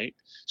 shows a night.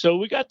 So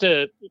we got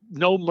to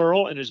know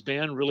Merle and his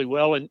band really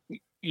well. And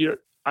you're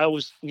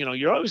always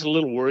a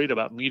little worried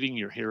about meeting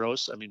your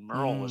heroes. I mean,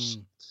 Merle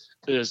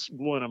is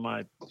one of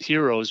my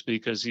heroes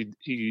because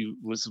he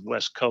was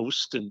West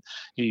Coast, and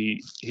he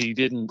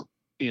didn't,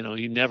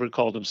 he never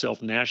called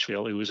himself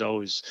Nashville. He was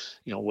always,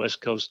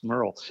 West Coast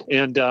Merle.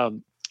 And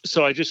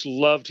so I just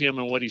loved him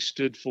and what he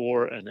stood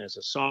for, and as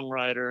a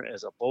songwriter,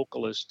 as a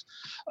vocalist.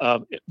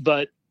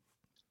 But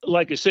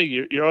like I say,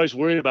 you're always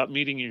worried about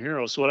meeting your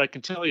heroes. So what I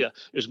can tell you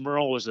is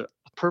Merle was a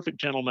perfect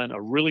gentleman, a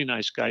really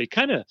nice guy. He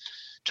kind of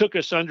took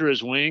us under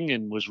his wing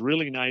and was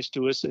really nice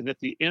to us. And at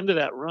the end of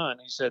that run,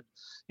 he said,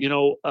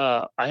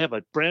 I have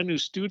a brand new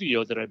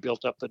studio that I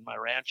built up in my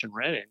ranch in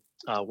Redding.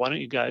 Why don't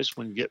you guys,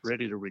 when you get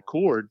ready to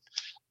record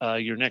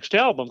your next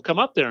album, come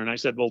up there? And I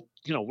said, well,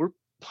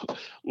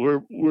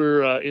 we're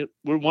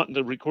wanting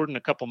to record in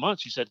a couple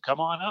months. He said,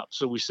 come on up.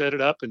 So we set it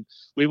up, and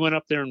we went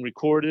up there and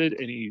recorded,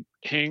 and he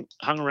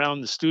hung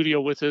around the studio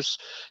with us.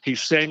 He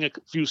sang a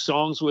few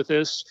songs with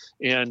us,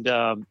 and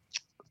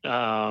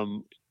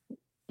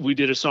we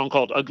did a song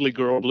called Ugly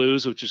Girl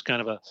Blues, which is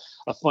kind of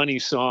a funny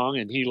song,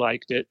 and he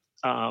liked it.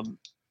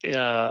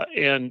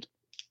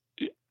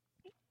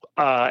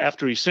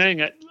 After he sang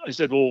it, I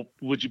said, well,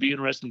 would you be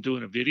interested in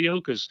doing a video?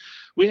 Because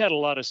we had a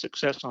lot of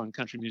success on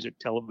country music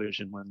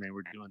television when they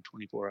were doing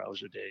 24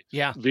 hours a day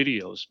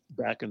videos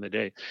back in the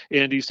day.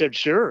 And he said,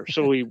 sure.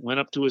 So we went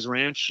up to his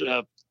ranch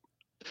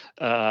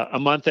a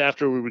month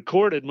after we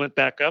recorded, went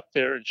back up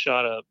there and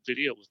shot a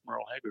video with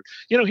Merle Haggard.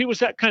 He was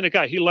that kind of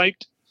guy. He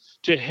liked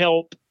to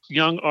help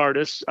young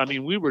artists. I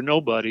mean, we were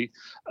nobody.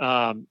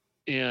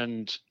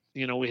 And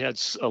we had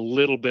a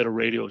little bit of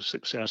radio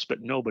success,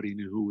 but nobody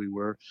knew who we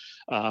were.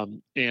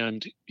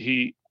 And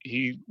he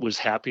was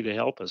happy to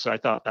help us. I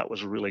thought that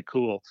was really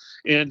cool.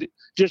 And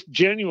just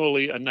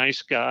genuinely a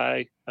nice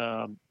guy,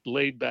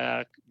 laid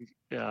back,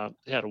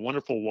 had a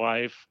wonderful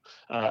wife.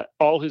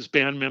 All his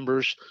band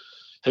members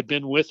had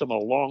been with him a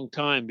long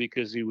time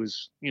because he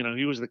was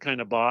the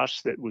kind of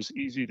boss that was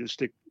easy to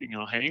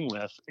hang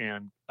with.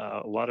 And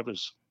a lot of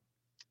his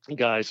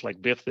guys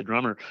like Biff, the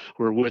drummer,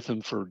 were with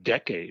him for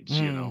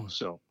decades,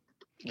 so.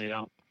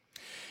 Yeah.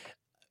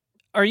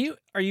 Are you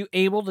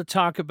able to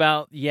talk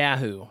about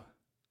Yahoo?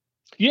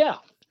 Yeah.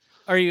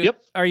 Are you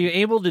Yep. Are you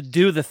able to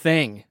do the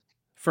thing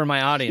for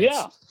my audience?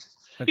 Yeah.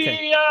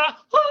 Okay. Yahoo!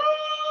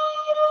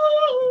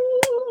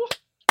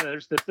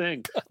 There's the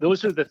thing.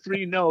 Those are the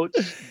 3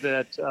 notes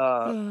that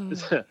in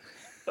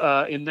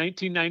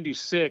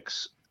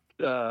 1996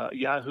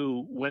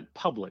 Yahoo went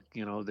public.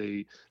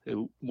 They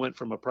went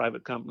from a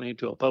private company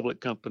to a public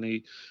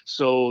company.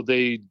 So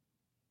they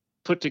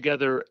put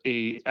together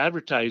a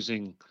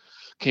advertising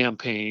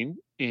campaign,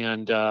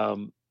 and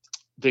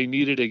they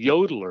needed a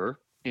yodeler.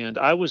 And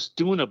I was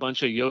doing a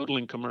bunch of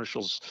yodeling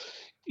commercials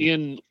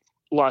in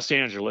Los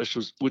Angeles,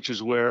 which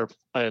is where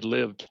I had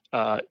lived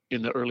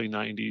in the early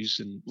 90s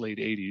and late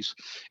 80s.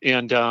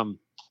 And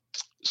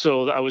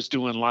so I was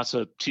doing lots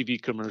of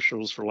TV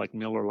commercials for like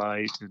Miller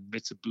Lite and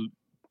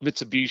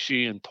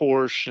Mitsubishi and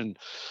Porsche and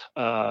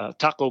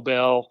Taco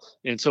Bell.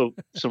 And so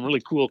some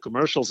really cool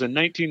commercials. In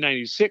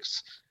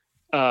 1996,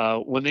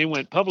 when they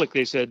went public,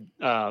 they said,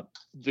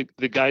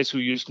 the guys who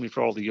used me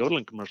for all the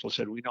yodeling commercials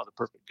said, we know the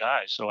perfect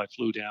guy. So I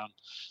flew down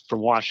from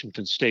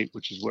Washington State,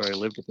 which is where I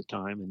lived at the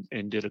time,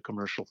 and did a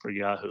commercial for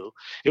Yahoo.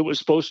 It was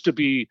supposed to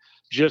be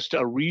just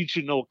a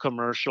regional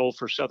commercial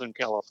for Southern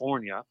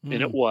California,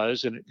 and it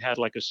was, and it had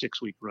like a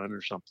 6-week run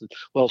or something.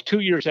 Well,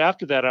 2 years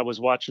after that, I was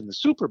watching the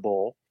Super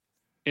Bowl,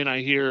 and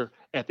I hear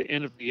at the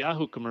end of the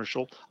Yahoo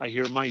commercial, I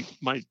hear my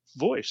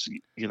voice,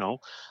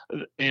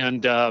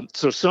 and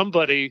so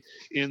somebody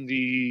in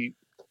the,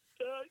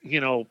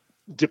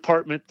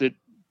 department that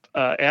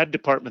ad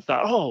department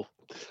thought, oh,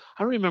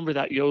 I remember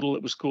that yodel.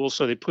 It was cool.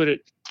 So they put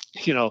it,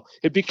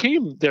 it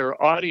became their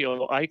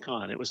audio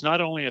icon. It was not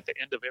only at the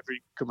end of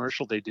every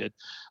commercial they did,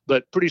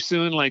 but pretty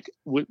soon, like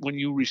when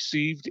you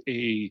received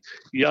a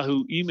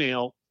Yahoo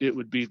email, it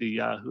would be the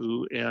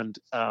Yahoo. And,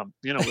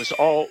 it was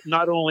all,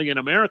 not only in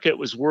America, it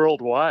was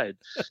worldwide.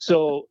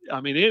 So,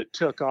 I mean, it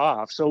took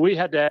off. So I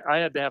had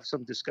to have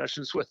some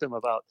discussions with them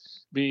about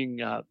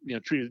being,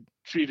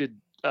 treated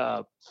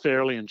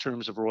fairly in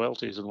terms of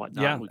royalties and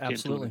whatnot. Yeah, We came to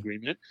absolutely. an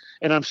agreement,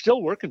 and I'm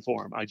still working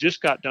for him. I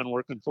just got done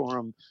working for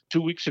him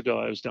 2 weeks ago.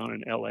 I was down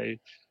in LA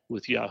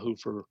with Yahoo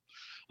for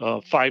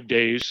 5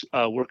 days,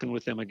 working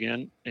with them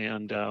again,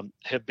 and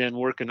have been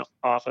working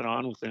off and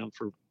on with them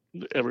for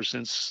ever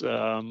since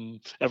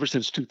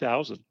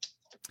 2000.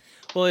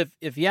 Well,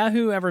 if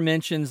Yahoo ever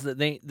mentions that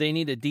they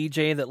need a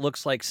DJ that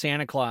looks like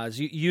Santa Claus,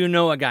 you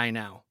know a guy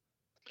now.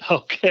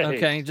 Okay.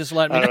 Okay, just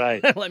let me All know.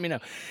 right. Let me know.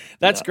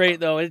 That's Yeah. great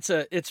though.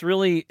 It's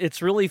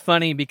really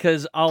funny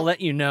because I'll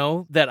let you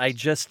know that I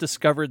just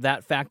discovered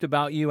that fact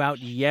about you out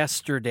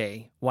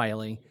yesterday,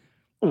 Wylie.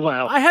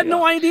 Wow. I had Yeah.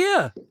 no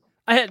idea.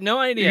 I had no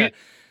idea.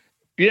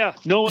 Yeah,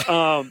 no,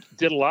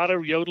 did a lot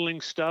of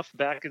yodeling stuff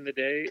back in the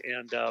day,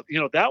 and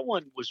that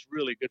one was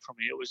really good for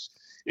me.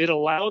 It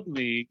allowed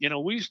me,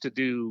 we used to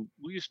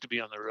be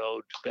on the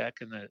road back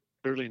in the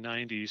early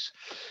 '90s,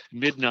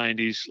 mid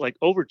 '90s, like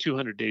over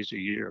 200 days a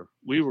year.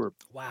 We were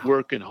Wow.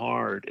 working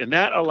hard, and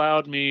that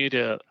allowed me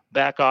to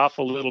back off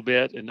a little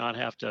bit and not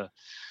have to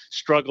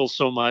struggle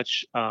so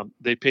much.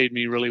 They paid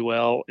me really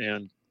well,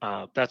 and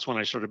that's when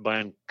I started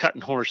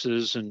cutting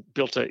horses and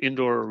built an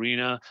indoor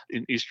arena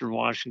in Eastern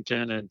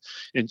Washington,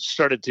 and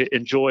started to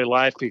enjoy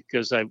life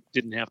because I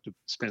didn't have to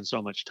spend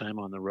so much time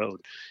on the road.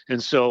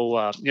 And so,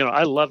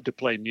 I love to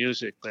play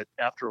music, but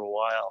after a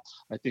while,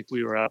 I think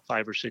we were out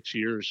 5 or 6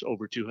 years,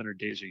 over 200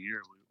 days a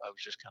year. I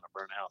was just kind of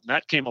burnt out, and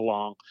that came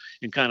along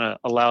and kind of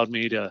allowed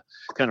me to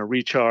kind of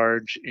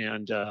recharge,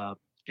 and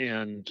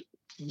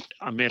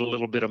I made a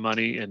little bit of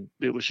money, and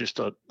it was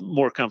just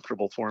more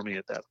comfortable for me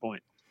at that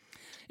point.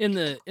 In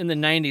the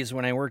 90s,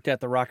 when I worked at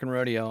the Rock and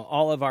Rodeo,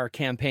 all of our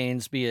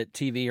campaigns, be it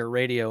TV or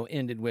radio,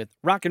 ended with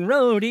Rock and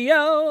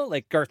Rodeo,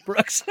 like Garth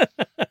Brooks.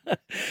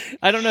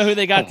 I don't know who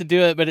they got to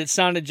do it, but it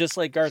sounded just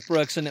like Garth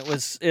Brooks, and it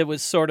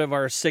was sort of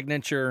our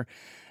signature.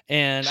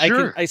 And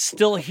Sure. I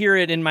still hear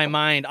it in my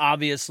mind,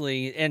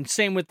 obviously. And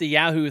same with the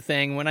Yahoo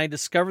thing. When I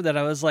discovered that,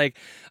 I was like,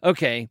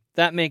 okay,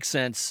 that makes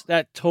sense.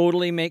 That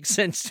totally makes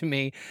sense to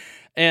me.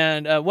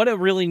 And what a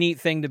really neat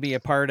thing to be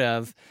a part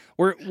of.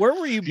 Where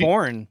were you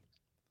born?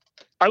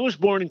 I was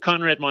born in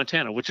Conrad,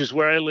 Montana, which is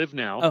where I live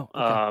now.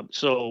 Oh, okay.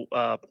 So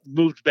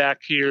moved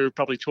back here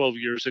probably 12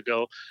 years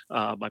ago.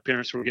 My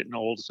parents were getting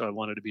old, so I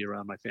wanted to be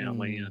around my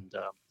family,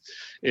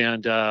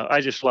 and I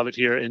just love it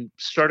here. And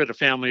started a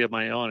family of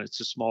my own. It's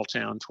a small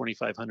town,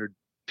 2,500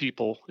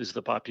 people is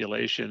the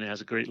population. It has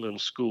a great little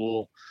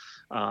school.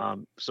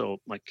 So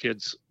my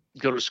kids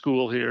go to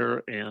school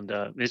here, and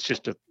it's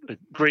just a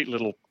great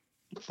little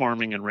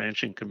farming and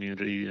ranching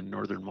community in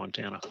northern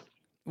Montana.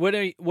 What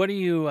are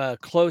you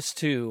close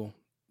to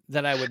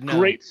that I would know?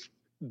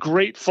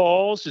 Great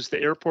Falls is the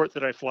airport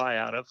that I fly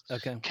out of.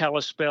 Okay.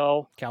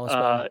 Kalispell,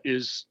 Kalispell.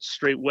 is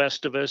straight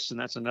west of us, and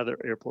that's another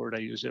airport I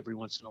use every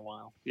once in a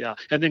while. Yeah,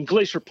 and then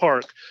Glacier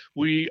Park,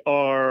 we're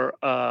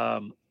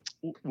half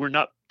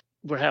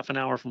an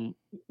hour from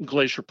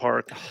Glacier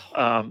Park.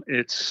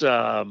 It's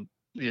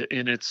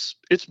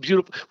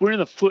beautiful. We're in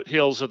the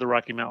foothills of the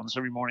Rocky Mountains.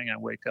 Every morning I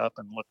wake up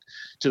and look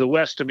to the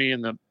west of me,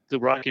 and the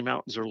Rocky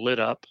Mountains are lit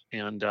up,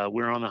 and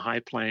we're on the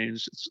high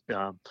plains.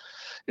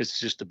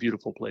 It's just a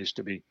beautiful place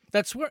to be.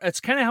 That's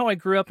kind of how I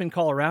grew up in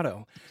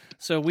Colorado.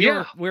 So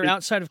we're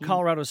outside of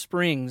Colorado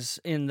Springs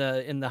in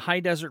the high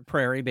desert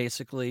prairie,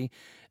 basically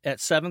at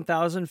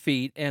 7,000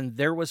 feet, and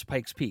there was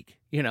Pikes Peak,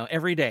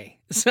 every day.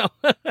 So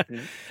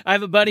I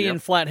have a buddy in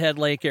Flathead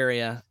Lake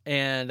area,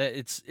 and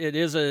it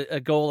is a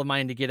goal of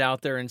mine to get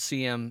out there and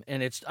see him.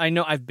 And I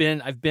know I've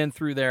been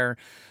through there.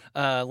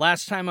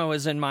 Last time I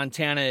was in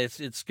Montana,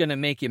 it's going to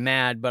make you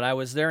mad, but I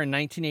was there in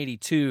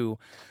 1982.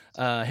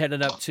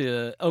 Headed up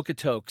to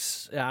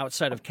Okotoks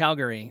outside of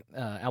Calgary,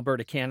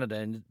 Alberta, Canada.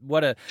 And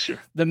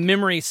the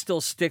memory still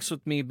sticks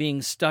with me,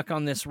 being stuck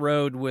on this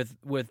road with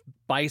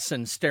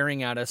bison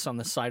staring at us on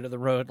the side of the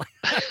road.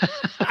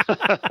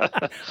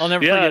 I'll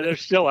never forget it. They're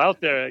still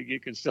out there. You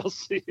can still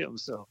see them.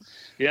 So,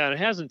 it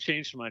hasn't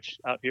changed much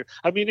out here.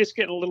 I mean, it's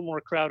getting a little more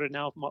crowded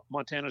now.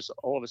 Montana's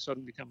all of a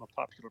sudden become a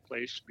popular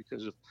place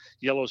because of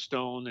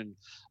Yellowstone, and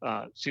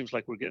seems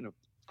like we're getting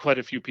quite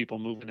a few people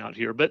moving out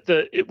here. But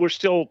we're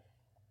still,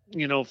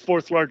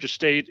 fourth largest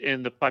state,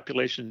 and the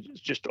population is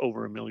just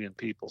over 1 million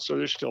people. So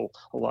there's still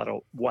a lot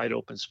of wide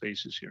open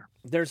spaces here.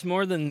 There's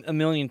more than 1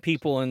 million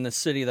people in the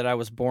city that I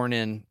was born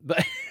in,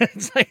 but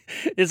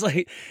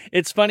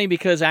it's funny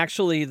because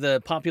actually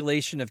the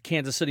population of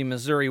Kansas City,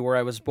 Missouri, where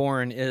I was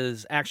born,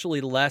 is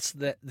actually less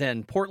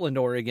than Portland,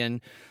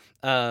 Oregon.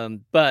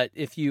 But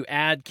if you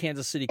add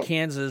Kansas City,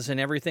 Kansas, and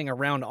everything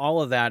around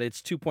all of that,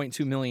 it's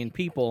 2.2 million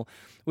people,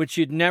 which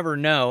you'd never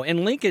know.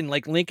 And Lincoln,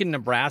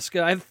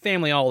 Nebraska, I have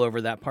family all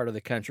over that part of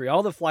the country.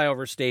 All the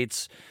flyover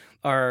states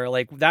are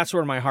that's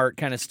where my heart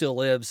kind of still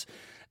lives.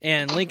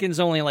 And Lincoln's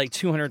only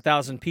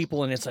 200,000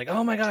 people, and it's like,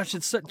 oh my gosh,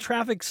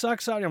 traffic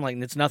sucks out here. I'm like,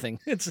 it's nothing.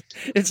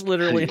 It's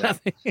literally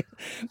nothing.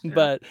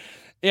 But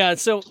yeah,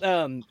 so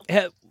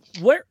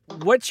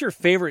what's your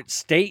favorite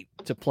state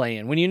to play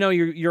in when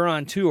you're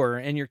on tour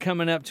and you're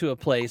coming up to a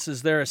place?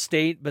 Is there a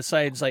state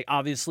besides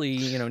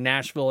obviously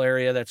Nashville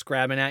area that's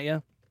grabbing at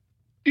you?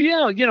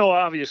 Yeah,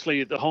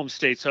 obviously the home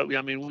state. So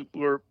I mean,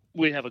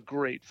 we have a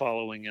great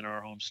following in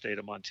our home state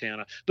of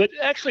Montana. But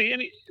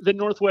actually, the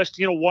Northwest,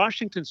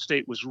 Washington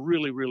State was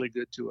really, really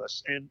good to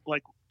us. And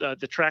like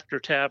the Tractor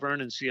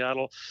Tavern in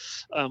Seattle,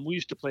 we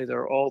used to play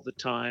there all the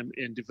time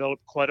and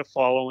developed quite a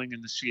following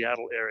in the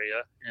Seattle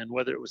area. And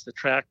whether it was the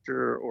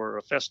Tractor or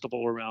a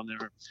festival around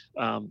there,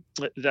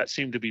 that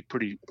seemed to be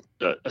pretty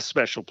a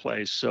special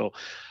place. So,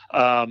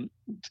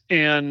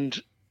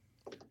 and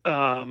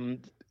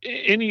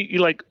any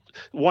like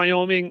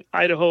Wyoming,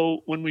 Idaho,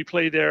 when we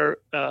play there,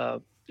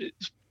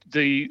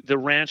 the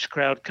ranch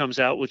crowd comes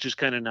out, which is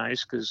kind of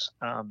nice because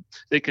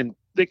they can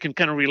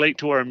kind of relate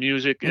to our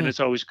music, and it's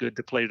always good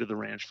to play to the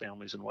ranch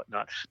families and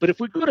whatnot. But if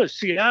we go to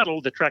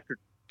Seattle, the Tractor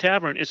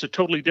Tavern, it's a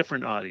totally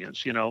different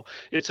audience.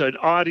 It's an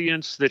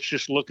audience that's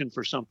just looking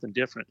for something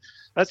different.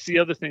 That's the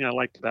other thing I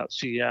liked about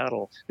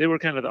Seattle. They were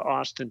kind of the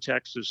Austin,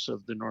 Texas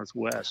of the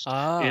Northwest,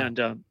 and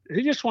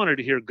they just wanted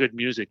to hear good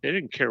music. They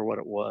didn't care what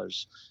it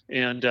was,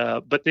 and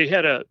but they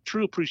had a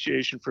true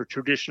appreciation for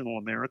traditional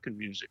American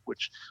music,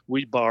 which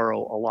we borrow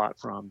a lot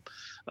from.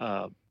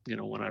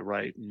 When I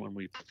write and when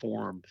we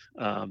perform,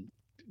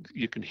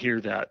 you can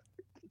hear that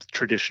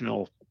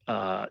traditional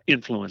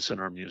influence in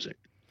our music.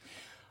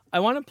 I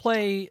want to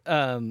play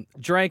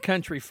Dry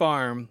Country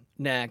Farm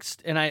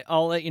next, and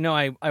I'll let you know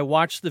I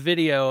watched the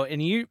video,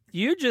 and you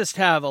just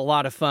have a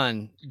lot of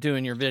fun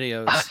doing your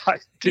videos.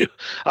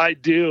 I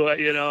do.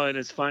 And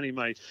it's funny.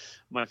 My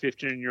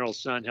 15-year-old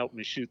son helped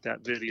me shoot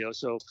that video.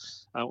 So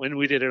when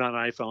we did it on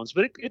iPhones,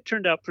 but it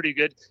turned out pretty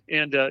good.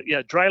 And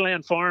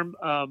Dryland Farm.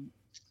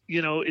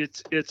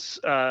 It's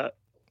a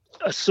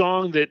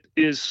song that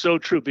is so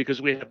true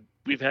because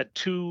we've had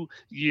 2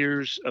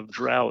 years of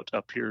drought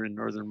up here in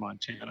northern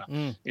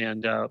Montana.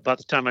 And about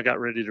the time I got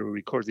ready to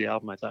record the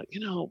album, I thought,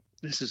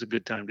 this is a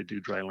good time to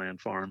do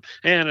Dryland Farm.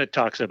 And it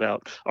talks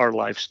about our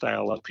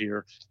lifestyle up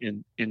here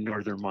in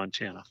northern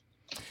Montana.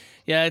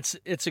 Yeah,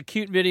 it's a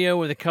cute video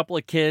with a couple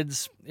of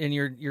kids, and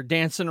you're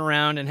dancing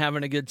around and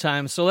having a good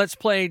time. So let's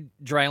play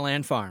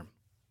Dryland Farm.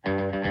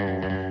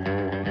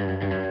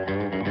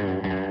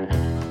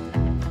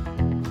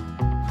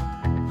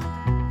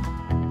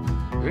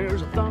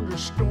 There's a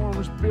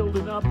thunderstorms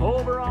building up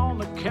over on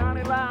the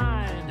county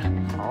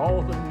line.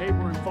 All the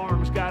neighboring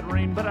farms got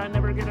rain, but I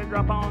never get a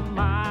drop on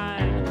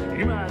mine.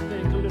 You might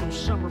think a little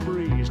summer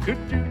breeze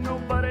could do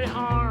nobody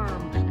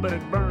harm, but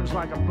it burns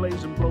like a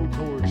blazing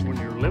blowtorch when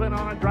you're living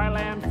on a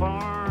dryland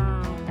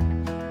farm.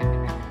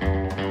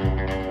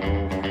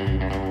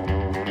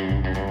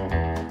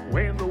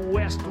 When the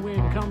west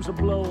wind comes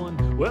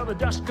a-blowing, well, the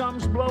dust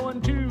comes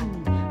blowing too.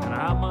 And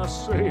I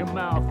must say a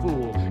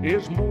mouthful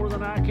is more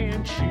than I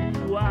can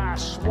chew. I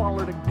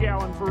swallowed a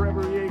gallon for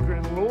every acre,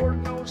 and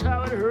Lord knows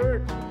how it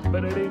hurt.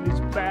 But it ain't as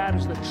bad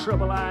as the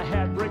trouble I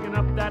had breaking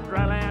up that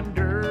dryland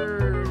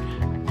dirt.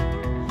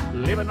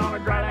 Living on a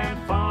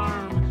dryland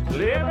farm,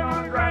 living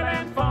on a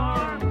dryland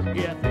farm.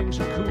 Yeah, things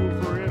are cool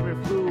for every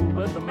fool,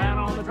 but the man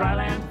on the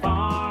dryland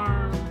farm.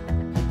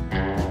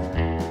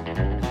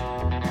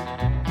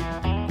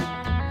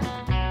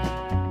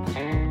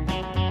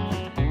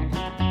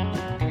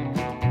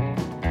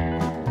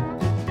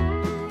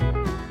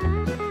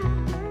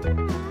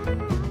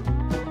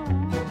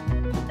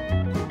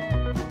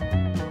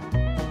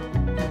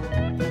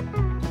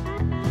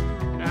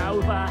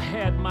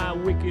 My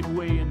wicked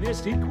way in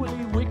this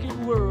equally wicked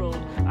world,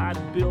 I'd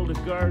build a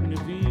garden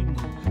of Eden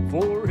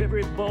for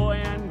every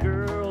boy and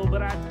girl.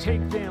 But I'd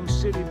take them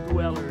city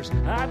dwellers,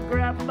 I'd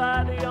grab them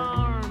by the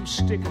arm,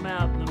 stick them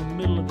out in the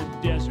middle of the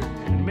desert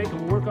and make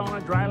them work on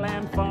a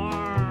dryland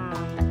farm.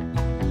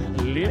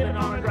 Living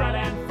on a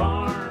dryland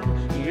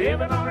farm,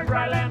 living on a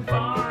dryland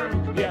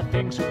farm. Yeah,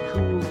 things are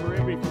cool for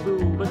every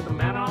fool, but the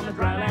man on the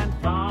dryland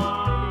farm.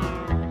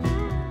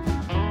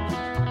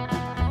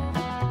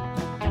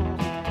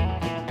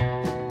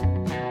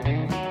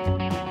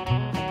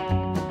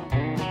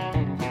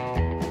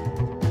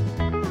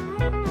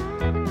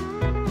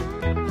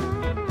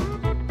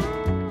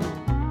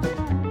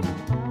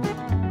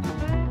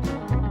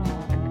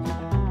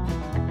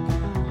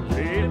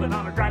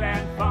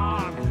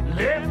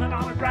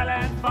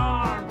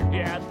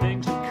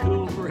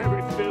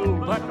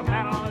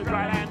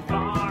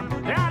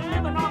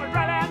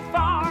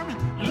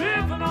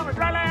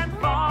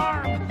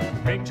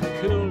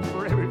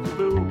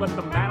 But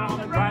the man on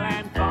the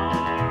dryland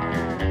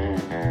farm.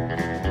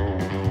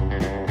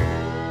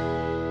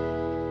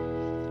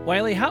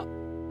 Wylie, how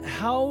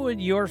would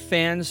your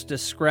fans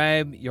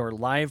describe your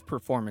live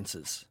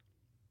performances?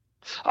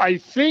 I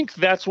think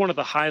that's one of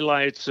the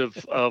highlights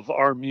of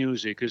our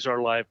music is our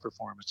live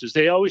performances.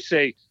 They always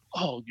say,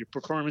 "Oh, your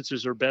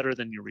performances are better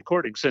than your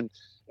recordings," and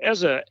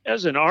as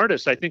an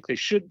artist, I think they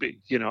should be.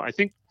 I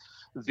think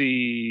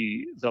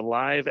the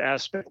live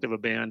aspect of a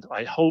band,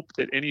 I hope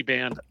that any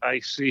band I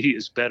see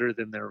is better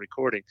than their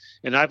recording,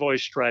 and I've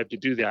always strived to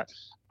do that.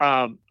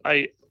 I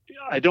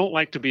don't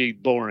like to be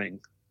boring.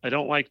 I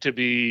don't like to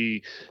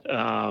be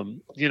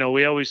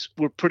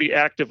we're pretty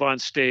active on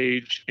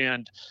stage,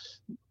 and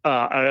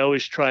I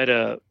always try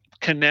to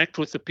connect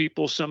with the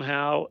people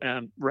somehow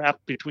and rap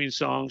between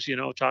songs,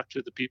 talk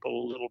to the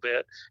people a little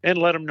bit and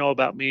let them know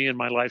about me and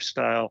my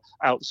lifestyle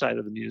outside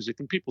of the music.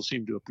 And people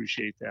seem to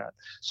appreciate that.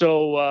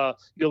 So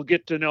you'll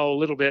get to know a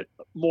little bit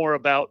more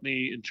about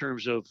me in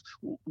terms of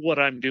what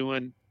I'm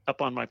doing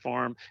up on my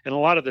farm. And a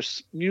lot of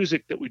this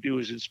music that we do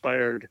is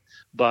inspired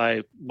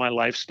by my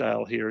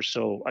lifestyle here.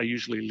 So I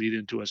usually lead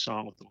into a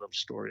song with a little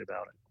story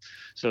about it.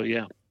 So,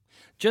 yeah.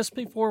 Just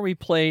before we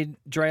played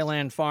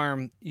Dryland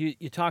Farm,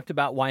 you talked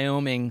about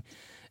Wyoming,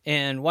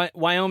 and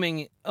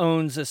Wyoming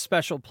owns a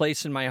special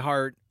place in my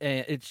heart.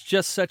 It's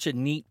just such a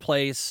neat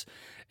place.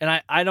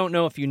 And I don't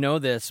know if you know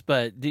this,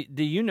 but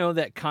do you know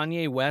that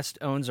Kanye West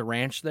owns a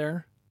ranch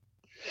there?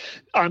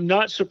 I'm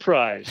not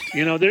surprised.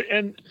 There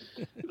and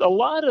a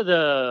lot of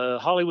the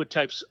Hollywood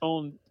types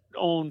own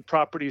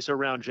properties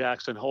around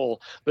Jackson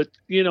Hole, but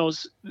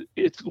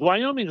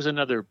Wyoming is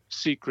another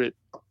secret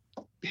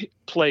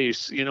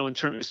place, in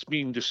terms of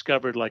being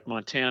discovered like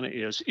Montana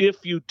is.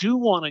 If you do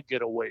want to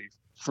get away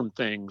from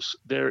things,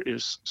 there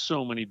is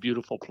so many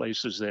beautiful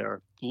places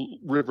there,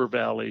 river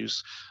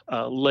valleys,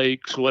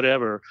 lakes,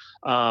 whatever,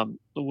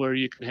 where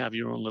you can have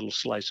your own little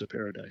slice of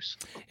paradise.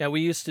 Yeah,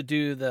 we used to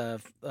do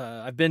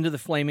I've been to the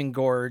Flaming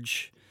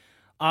Gorge,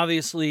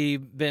 obviously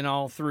been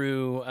all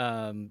through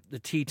the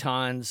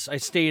Tetons. I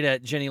stayed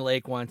at Jenny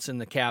Lake once in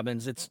the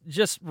cabins. It's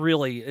just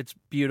it's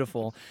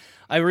beautiful.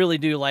 I really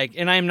do like,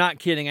 and I'm not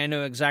kidding, I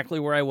know exactly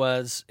where I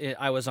was.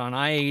 I was on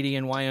I-80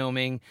 in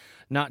Wyoming,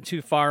 not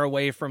too far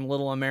away from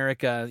Little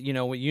America.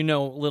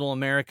 Little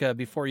America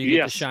before you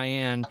get to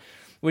Cheyenne,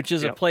 which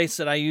is a place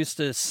that I used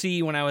to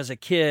see when I was a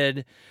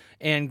kid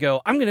and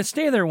go, I'm going to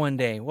stay there one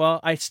day. Well,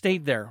 I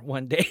stayed there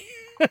one day.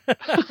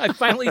 I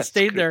finally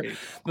stayed there.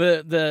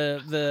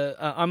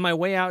 On my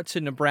way out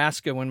to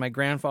Nebraska when my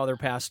grandfather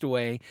passed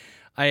away,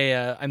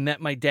 I met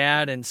my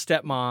dad and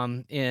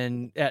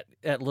stepmom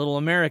at Little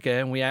America,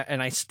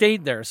 and I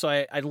stayed there. So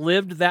I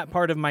lived that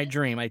part of my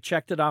dream. I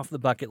checked it off the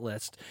bucket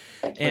list.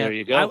 And there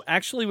you go. I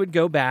actually would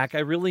go back. I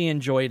really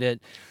enjoyed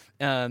it.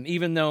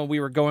 Even though we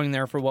were going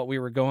there for what we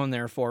were going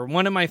there for.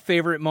 One of my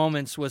favorite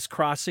moments was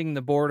crossing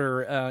the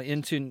border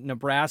into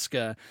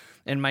Nebraska,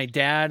 and my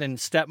dad and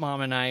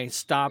stepmom and I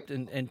stopped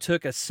and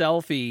took a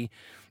selfie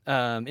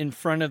in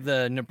front of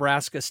the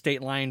Nebraska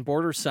state line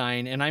border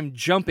sign, and I'm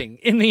jumping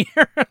in the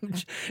air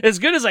as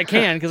good as I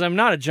can because I'm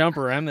not a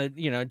jumper. I'm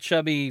a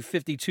chubby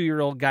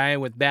 52-year-old guy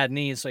with bad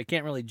knees, so I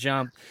can't really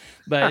jump.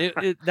 But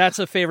that's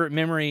a favorite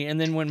memory.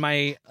 And then when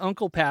my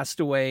uncle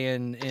passed away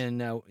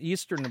in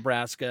eastern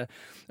Nebraska,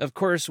 of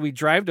course we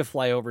drive to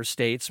flyover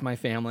states, my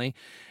family.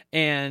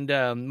 And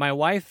my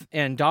wife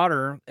and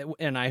daughter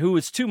and I, who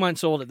was 2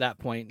 months old at that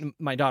point,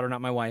 my daughter,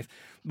 not my wife,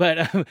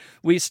 but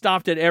we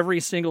stopped at every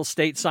single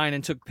state sign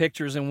and took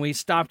pictures. And we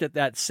stopped at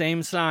that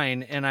same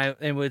sign, and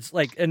it was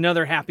like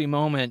another happy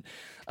moment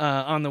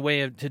on the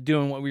way to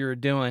doing what we were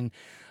doing.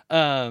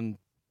 Let's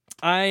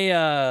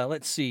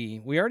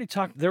see. We already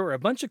talked. There were a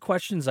bunch of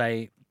questions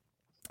I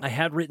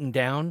had written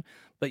down,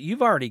 but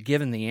you've already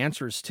given the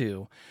answers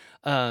to.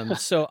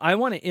 So I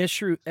want to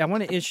issue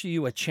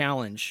you a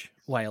challenge,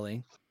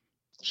 Wylie.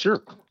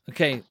 Sure.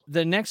 Okay,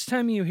 the next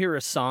time you hear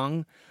a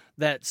song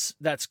that's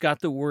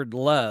got the word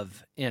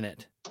love in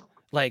it,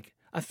 like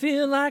I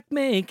feel like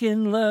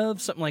making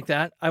love, something like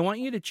that, I want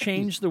you to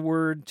change the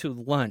word to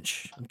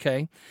lunch,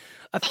 okay?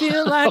 I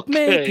feel like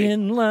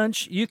making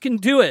lunch. You can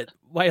do it,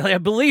 Wylie. I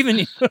believe in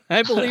you.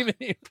 I believe in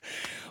you.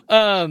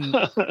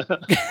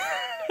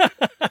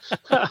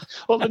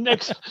 Well,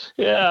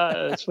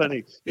 it's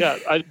funny. Yeah,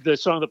 the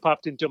song that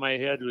popped into my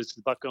head was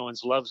Buck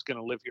Owens' "Love's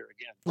Gonna Live Here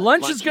Again."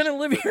 Lunch is gonna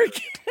live here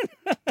again.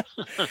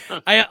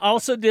 I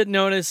also did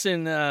notice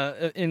in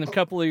a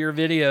couple of your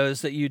videos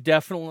that you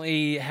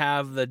definitely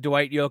have the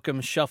Dwight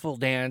Yoakam shuffle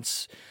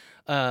dance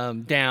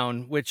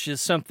down, which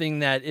is something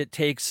that it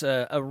takes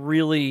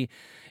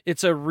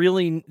it's a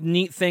really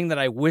neat thing that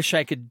I wish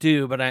I could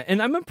do, but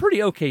I'm a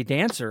pretty okay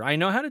dancer. I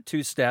know how to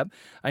two-step,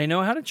 I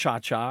know how to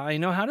cha-cha, I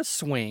know how to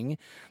swing,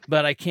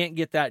 but I can't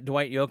get that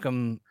Dwight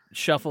Yoakam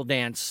shuffle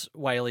dance,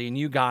 Wylie, and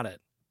you got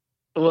it.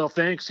 Well,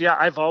 thanks. Yeah,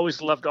 I've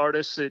always loved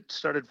artists. It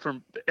started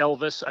from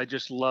Elvis. I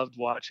just loved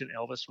watching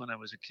Elvis when I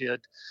was a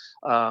kid,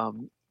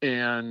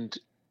 and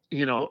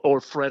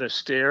or Fred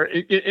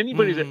Astaire.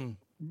 Anybody that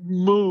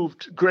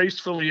moved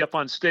gracefully up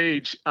on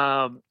stage,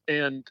 and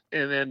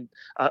then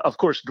of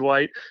course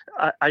Dwight.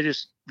 I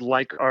just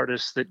like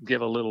artists that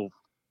give a little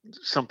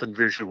something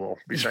visual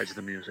besides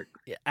the music.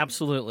 Yeah,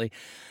 absolutely.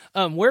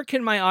 Where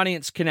can my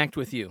audience connect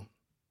with you?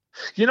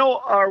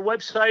 Our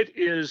website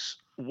is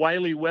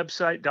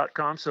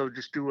wyliewebsite.com. So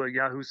just do a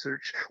Yahoo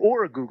search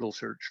or a Google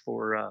search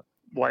for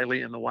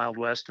Wylie in the Wild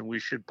West, and we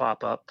should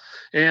pop up.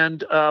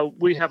 And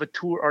we have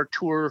our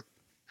tour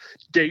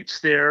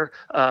dates there.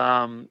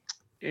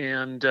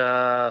 And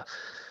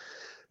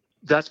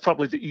that's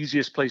probably the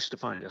easiest place to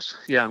find us.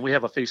 Yeah, and we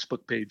have a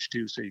Facebook page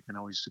too, so you can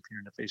always, if you're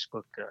into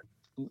Facebook,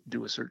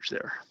 do a search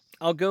there.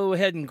 I'll go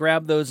ahead and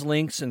grab those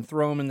links and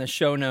throw them in the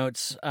show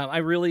notes. I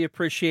really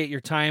appreciate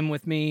your time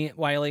with me,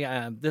 Wylie.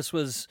 This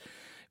was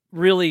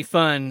really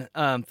fun.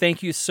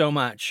 Thank you so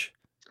much.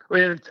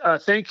 And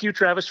thank you,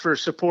 Travis, for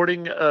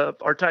supporting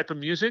our type of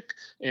music.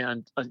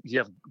 And you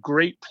have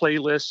great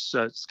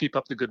playlists. Keep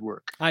up the good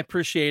work. I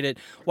appreciate it.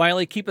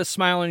 Wylie, keep a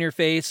smile on your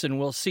face, and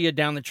we'll see you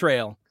down the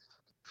trail.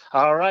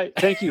 All right.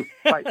 Thank you.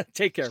 Bye.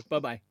 Take care.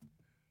 Bye-bye.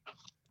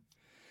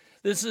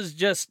 This is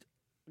just,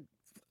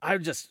 I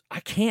just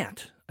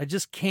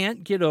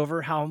can't get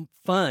over how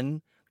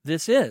fun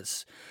this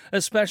is,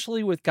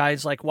 especially with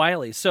guys like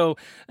Wylie. So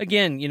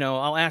again,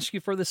 I'll ask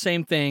you for the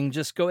same thing.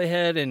 Just go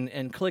ahead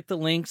and click the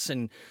links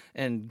and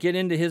get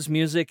into his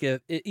music.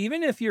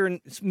 Even if you're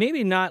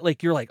maybe not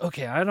you're like,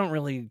 okay, I don't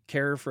really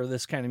care for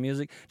this kind of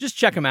music, just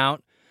check him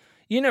out.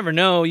 You never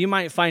know, you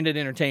might find it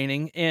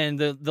entertaining. And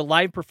the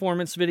live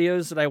performance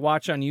videos that I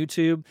watch on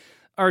YouTube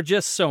are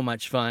just so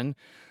much fun.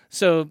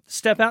 So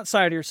step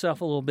outside of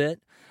yourself a little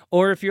bit.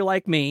 Or if you're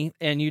like me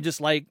and you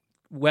just like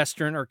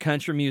Western or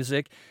country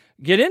music,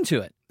 get into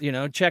it,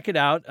 check it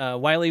out.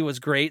 Wylie was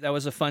great. That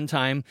was a fun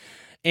time.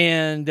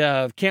 And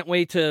can't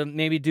wait to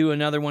maybe do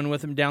another one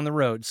with him down the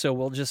road. So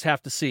we'll just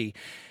have to see.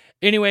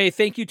 Anyway,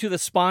 thank you to the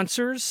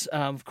sponsors.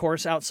 Of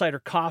course, Outsider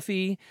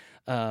Coffee,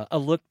 A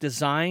Look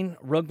Design,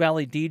 Rogue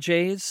Valley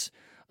DJs,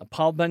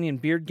 Paul Bunyan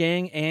Beard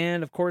Gang,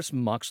 and of course,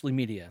 Moxley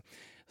Media.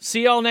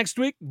 See y'all next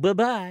week.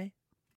 Bye-bye.